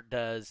 Walmart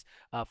does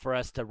for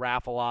us to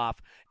raffle off.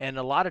 And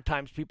a lot of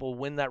times people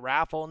win that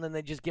raffle and then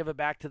they just give it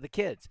back to the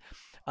kids.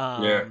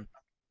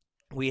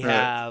 We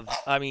have,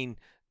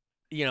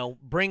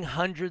 bring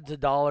hundreds of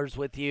dollars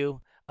with you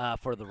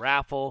for the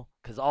raffle,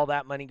 because all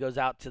that money goes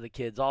out to the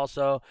kids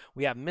also.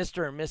 We have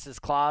Mr. and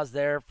Mrs. Claus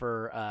there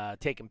for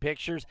taking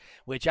pictures,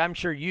 which I'm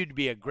sure you'd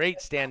be a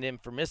great stand-in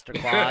for Mr.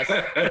 Claus.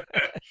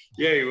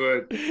 Yeah, you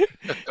would.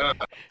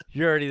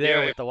 You're already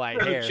there with the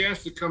white hair. A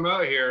chance to come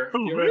out here.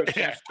 You have a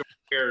chance to come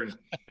here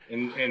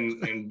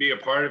and be a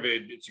part of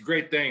it. It's a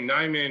great thing.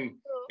 Nyman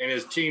and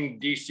his team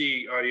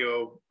DC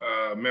Audio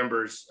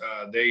members,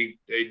 they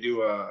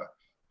do a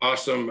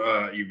awesome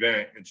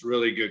event. It's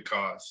really good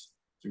cause.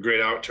 It's a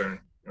great outturn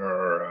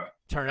or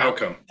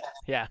outcome.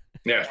 Yeah.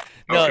 Yeah.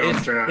 No,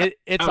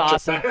 it's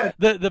awesome.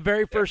 The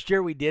very first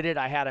year we did it,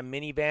 I had a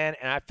minivan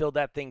and I filled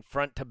that thing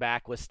front to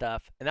back with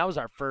stuff, and that was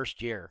our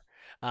first year.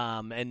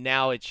 And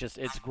now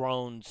it's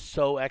grown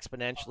so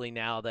exponentially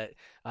now that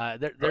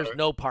there's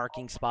no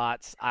parking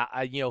spots.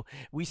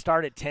 We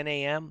start at 10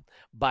 a.m.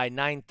 By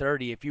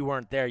 9:30. If you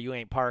weren't there, you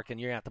ain't parking.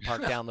 You're gonna have to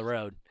park down the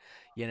road.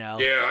 Yeah,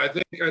 I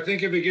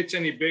think if it gets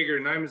any bigger,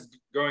 Nyman's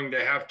going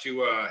to have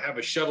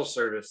a shuttle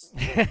service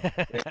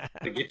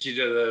to get you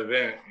to the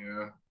event.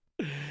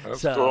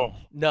 That's cool.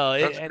 No,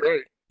 that's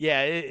great.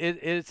 Yeah,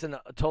 it's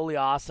a totally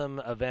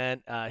awesome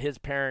event. His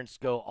parents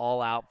go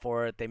all out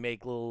for it. They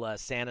make little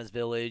Santa's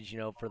Village,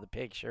 for the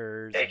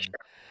pictures.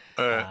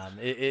 And,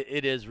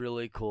 it is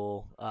really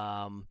cool.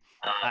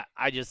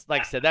 I just,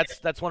 like I said,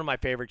 that's one of my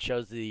favorite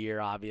shows of the year.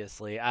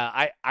 Obviously,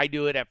 I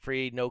do it at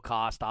free, no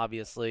cost.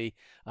 Obviously,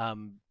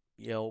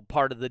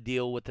 part of the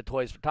deal with the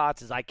Toys for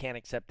Tots is I can't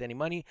accept any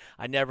money.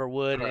 I never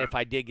would. And if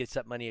I did get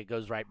some money, it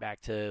goes right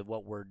back to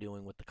what we're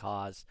doing with the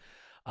cause.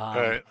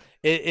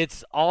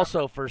 It's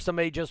also for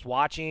somebody just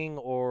watching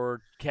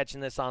or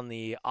catching this on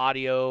the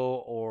audio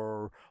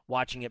or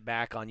watching it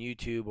back on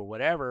YouTube or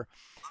whatever.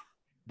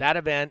 That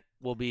event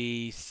will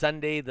be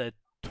Sunday the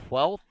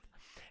 12th.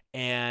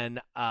 And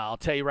I'll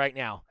tell you right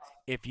now,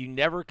 if you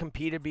never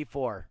competed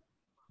before,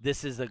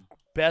 this is the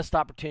best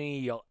opportunity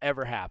you'll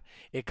ever have.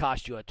 It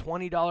costs you a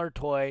 $20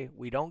 toy.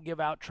 We don't give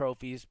out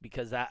trophies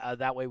because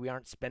that way we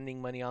aren't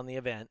spending money on the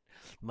event.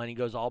 Money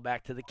goes all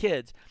back to the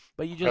kids.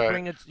 But you just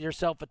bring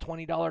yourself a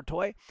 $20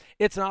 toy.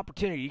 It's an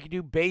opportunity. You can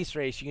do base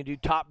race. You can do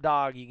top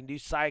dog. You can do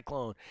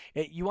cyclone.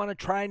 You want to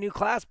try a new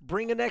class?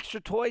 Bring an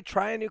extra toy.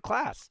 Try a new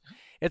class.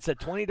 It's a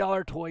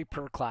 $20 toy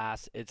per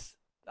class.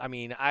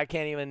 I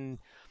can't even.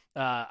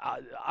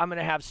 I'm going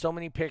to have so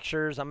many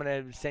pictures. I'm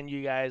going to send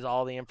you guys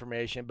all the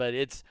information, but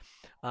it's,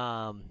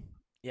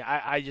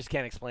 I just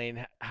can't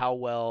explain how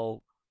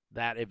well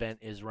that event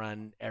is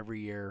run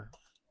every year,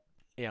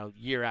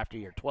 year after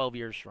year, 12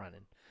 years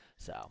running.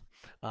 So,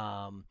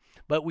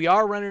 but we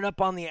are running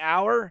up on the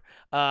hour.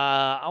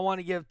 I want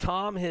to give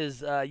Tom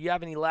his, you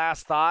have any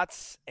last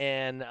thoughts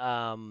and,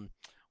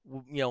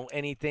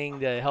 anything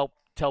to help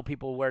tell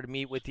people where to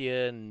meet with you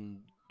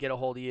and get a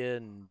hold of you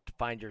and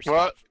find your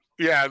stuff?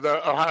 Yeah, the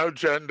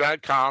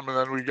ohiogen.com, and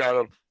then we got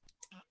a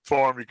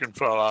form you can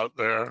fill out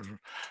there. If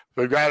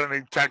they've got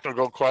any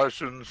technical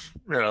questions,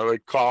 they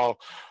call.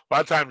 A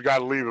lot of times you got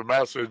to leave a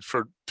message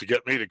to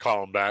get me to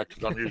call them back,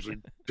 because I'm usually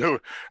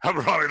I'm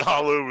running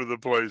all over the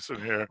place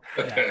in here.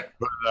 Yeah.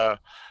 But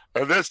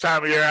at this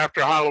time of year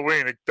after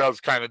Halloween, it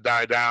does kind of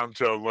die down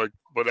till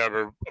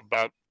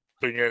about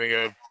beginning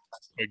of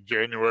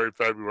January,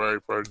 February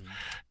for it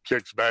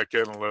kicks back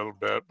in a little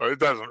bit, but it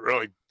doesn't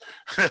really.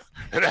 It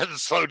hasn't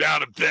slowed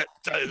down a bit,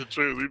 to tell you the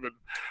truth.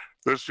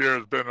 This year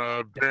has been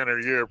a banner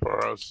year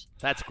for us.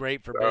 That's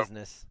great for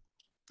business.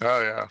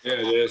 Oh yeah. Yeah,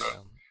 it is.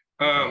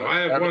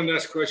 I have one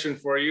last question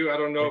for you. I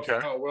don't know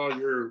how well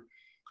you're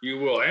you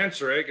will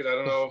answer it because I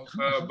don't know.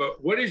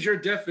 But what is your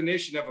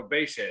definition of a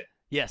bass head?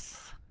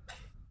 Yes.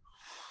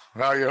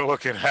 Now you're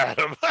looking at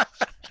him.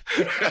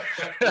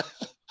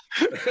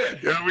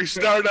 We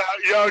start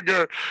out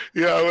younger.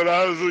 When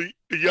I was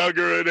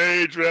younger in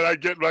age, man,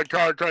 I'd get in my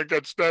car, crank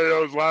that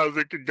stereo as loud as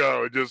it could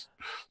go, and just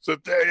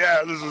sit there.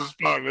 Yeah, this is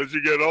fun. As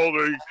you get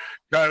older, you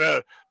kind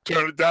of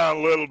turn it down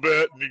a little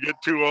bit, and you get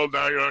too old.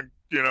 Now you're on,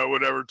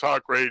 whatever,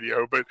 talk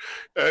radio. But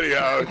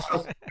anyhow,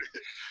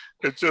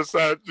 it's just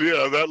that,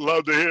 that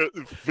love to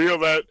feel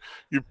that.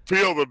 You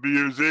feel the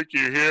music,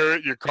 you hear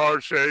it, your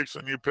car shakes,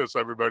 and you piss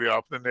everybody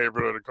off in the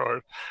neighborhood, of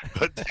course.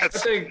 But I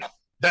think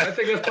that's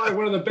probably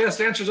one of the best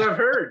answers I've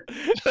heard.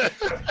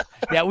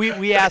 Yeah,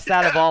 we asked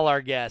that of all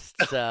our guests.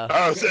 So.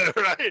 Oh, is that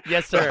right?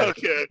 Yes, sir.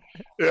 Okay.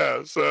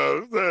 Yeah.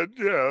 So I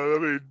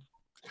mean,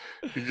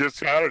 you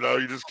just, I don't know.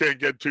 You just can't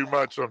get too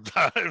much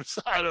sometimes.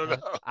 I don't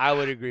know. I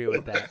would agree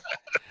with that.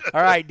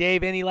 All right,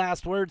 Dave. Any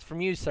last words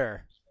from you,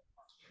 sir?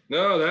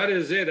 No, that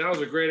is it. That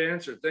was a great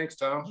answer. Thanks,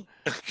 Tom.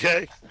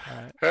 Okay.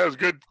 Right. That was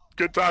good.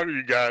 Good talking to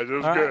you guys. It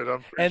was good.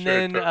 Right. And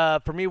then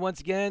for me,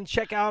 once again,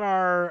 check out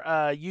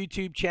our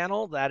YouTube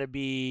channel. That'd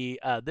be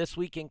This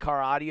Week in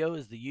Car Audio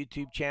is the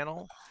YouTube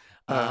channel.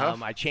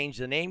 I changed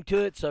the name to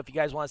it, so if you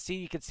guys want to see,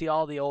 you can see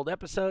all the old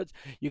episodes.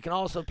 You can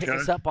also pick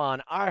us up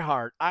on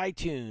iHeart,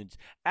 iTunes,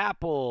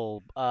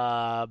 Apple,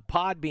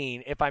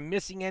 Podbean. If I'm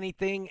missing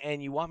anything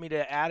and you want me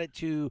to add it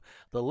to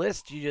the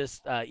list, you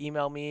just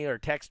email me or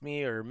text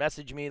me or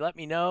message me. Let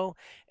me know,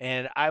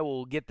 and I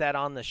will get that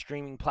on the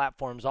streaming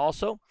platforms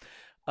also.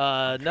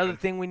 Another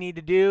thing we need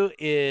to do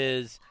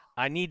is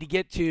I need to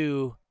get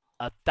to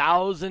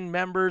 1,000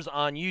 members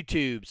on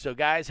YouTube. So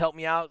guys, help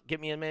me out. Get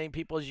me as many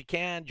people as you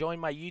can. Join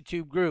my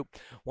YouTube group.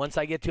 Once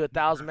I get to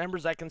 1,000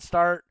 members, I can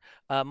start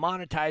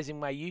monetizing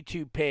my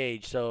YouTube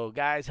page. So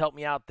guys, help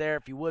me out there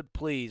if you would,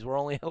 please. We're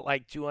only at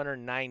like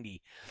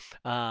 290.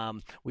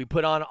 We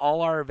put on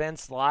all our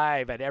events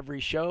live at every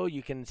show.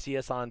 You can see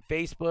us on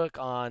Facebook,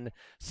 on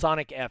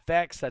Sonic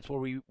FX. That's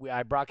where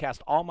I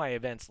broadcast all my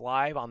events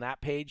live on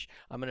that page.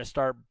 I'm going to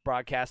start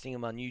broadcasting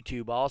them on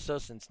YouTube also,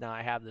 since now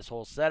I have this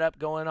whole setup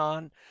going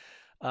on.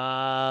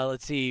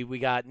 Let's see. We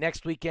got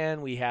next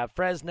weekend. We have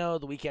Fresno.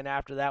 The weekend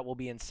after that, we'll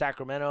be in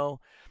Sacramento.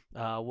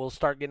 We'll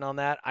start getting on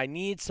that. I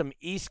need some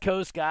East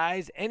Coast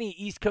guys. Any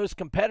East Coast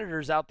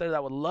competitors out there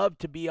that would love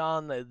to be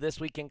on This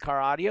Week in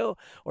Car Audio,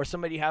 or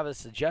somebody have a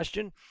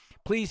suggestion,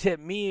 please hit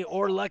me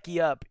or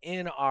Lucky up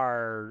in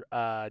our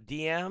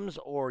DMs,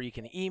 or you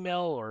can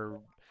email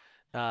or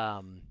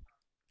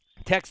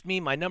text me.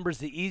 My number's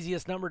the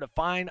easiest number to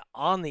find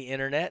on the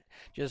internet.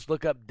 Just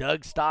look up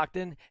Doug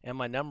Stockton, and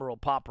my number will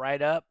pop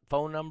right up.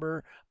 Phone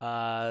number.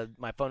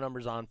 My phone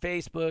number's on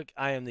Facebook.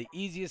 I am the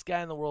easiest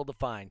guy in the world to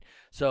find.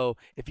 So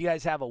if you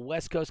guys have a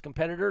West Coast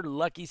competitor,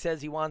 Lucky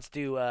says he wants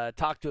to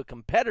talk to a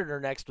competitor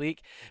next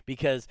week,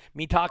 because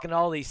me talking to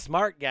all these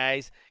smart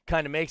guys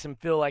kind of makes him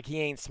feel like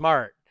he ain't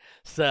smart.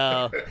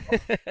 So,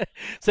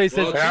 so he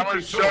says, I'm going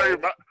to show you.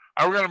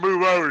 I'm going to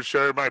move over and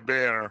show you my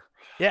banner.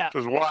 Yeah.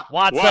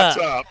 What's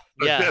up?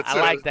 Yeah, I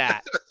like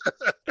that.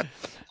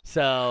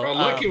 So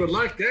Lucky would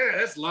like that.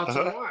 That's lots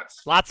of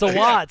watts. Lots of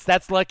watts.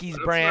 That's Lucky's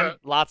brand. Right.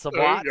 Lots of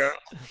watts.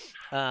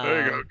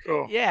 There you go.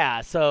 Cool.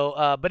 Yeah.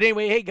 So, but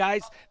anyway, hey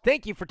guys,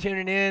 thank you for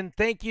tuning in.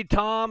 Thank you,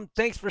 Tom.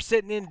 Thanks for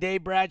sitting in.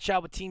 Dave Bradshaw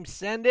with Team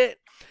Send It.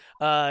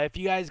 If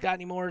you guys got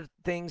any more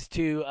things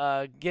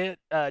to get,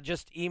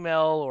 just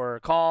email or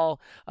call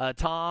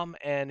Tom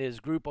and his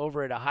group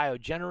over at Ohio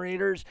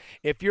Generators.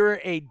 If you're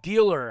a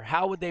dealer,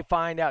 how would they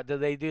find out? Do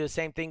they do the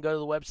same thing? Go to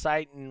the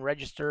website and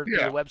register to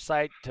the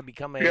website to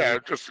become a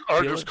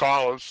just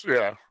call us.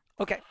 Yeah.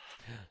 Okay.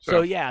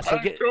 So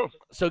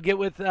get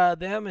with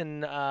them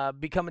and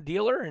become a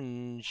dealer,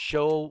 and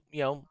show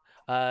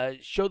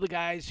the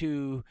guys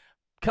who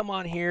come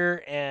on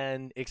here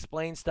and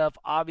explain stuff.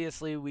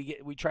 Obviously,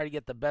 we try to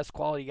get the best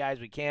quality guys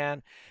we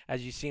can.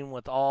 As you've seen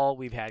with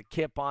we've had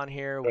Kip on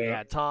here, we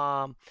had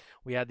Tom,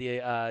 we had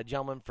the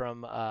gentleman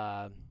from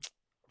what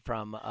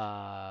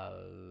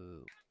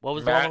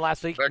was the one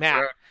last week?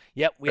 Matt.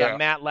 Yep, we had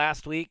Matt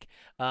last week.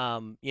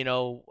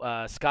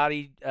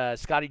 Scotty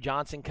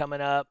Johnson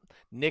coming up,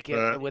 Nick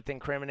with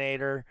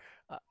Incriminator.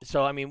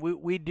 So, I mean,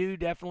 we do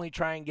definitely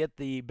try and get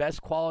the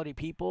best quality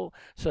people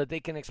so that they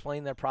can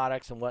explain their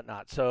products and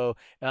whatnot. So,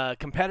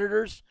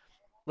 competitors,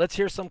 let's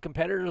hear some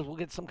competitors. We'll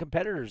get some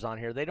competitors on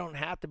here. They don't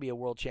have to be a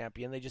world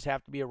champion. They just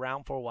have to be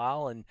around for a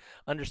while and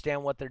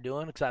understand what they're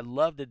doing, because I'd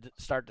love to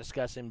start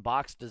discussing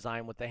box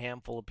design with a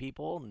handful of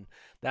people, and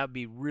that would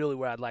be really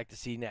where I'd like to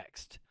see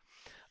next.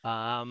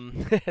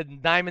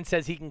 Nyman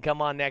says he can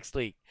come on next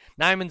week.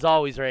 Nyman's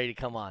always ready to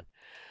come on.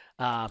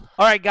 All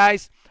right,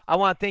 guys, I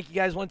want to thank you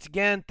guys once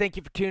again. Thank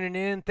you for tuning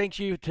in. Thank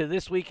you to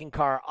This Week in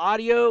Car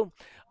Audio.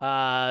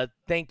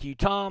 Thank you,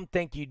 Tom.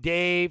 Thank you,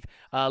 Dave.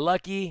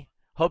 Lucky,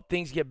 hope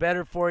things get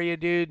better for you,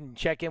 dude, and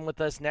check in with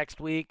us next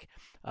week.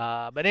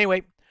 But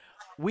anyway,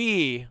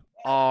 we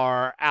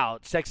are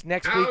out.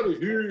 Next week.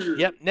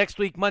 Yep, next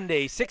week,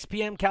 Monday, 6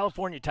 p.m.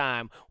 California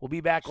time. We'll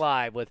be back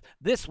live with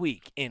This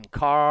Week in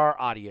Car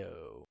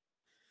Audio.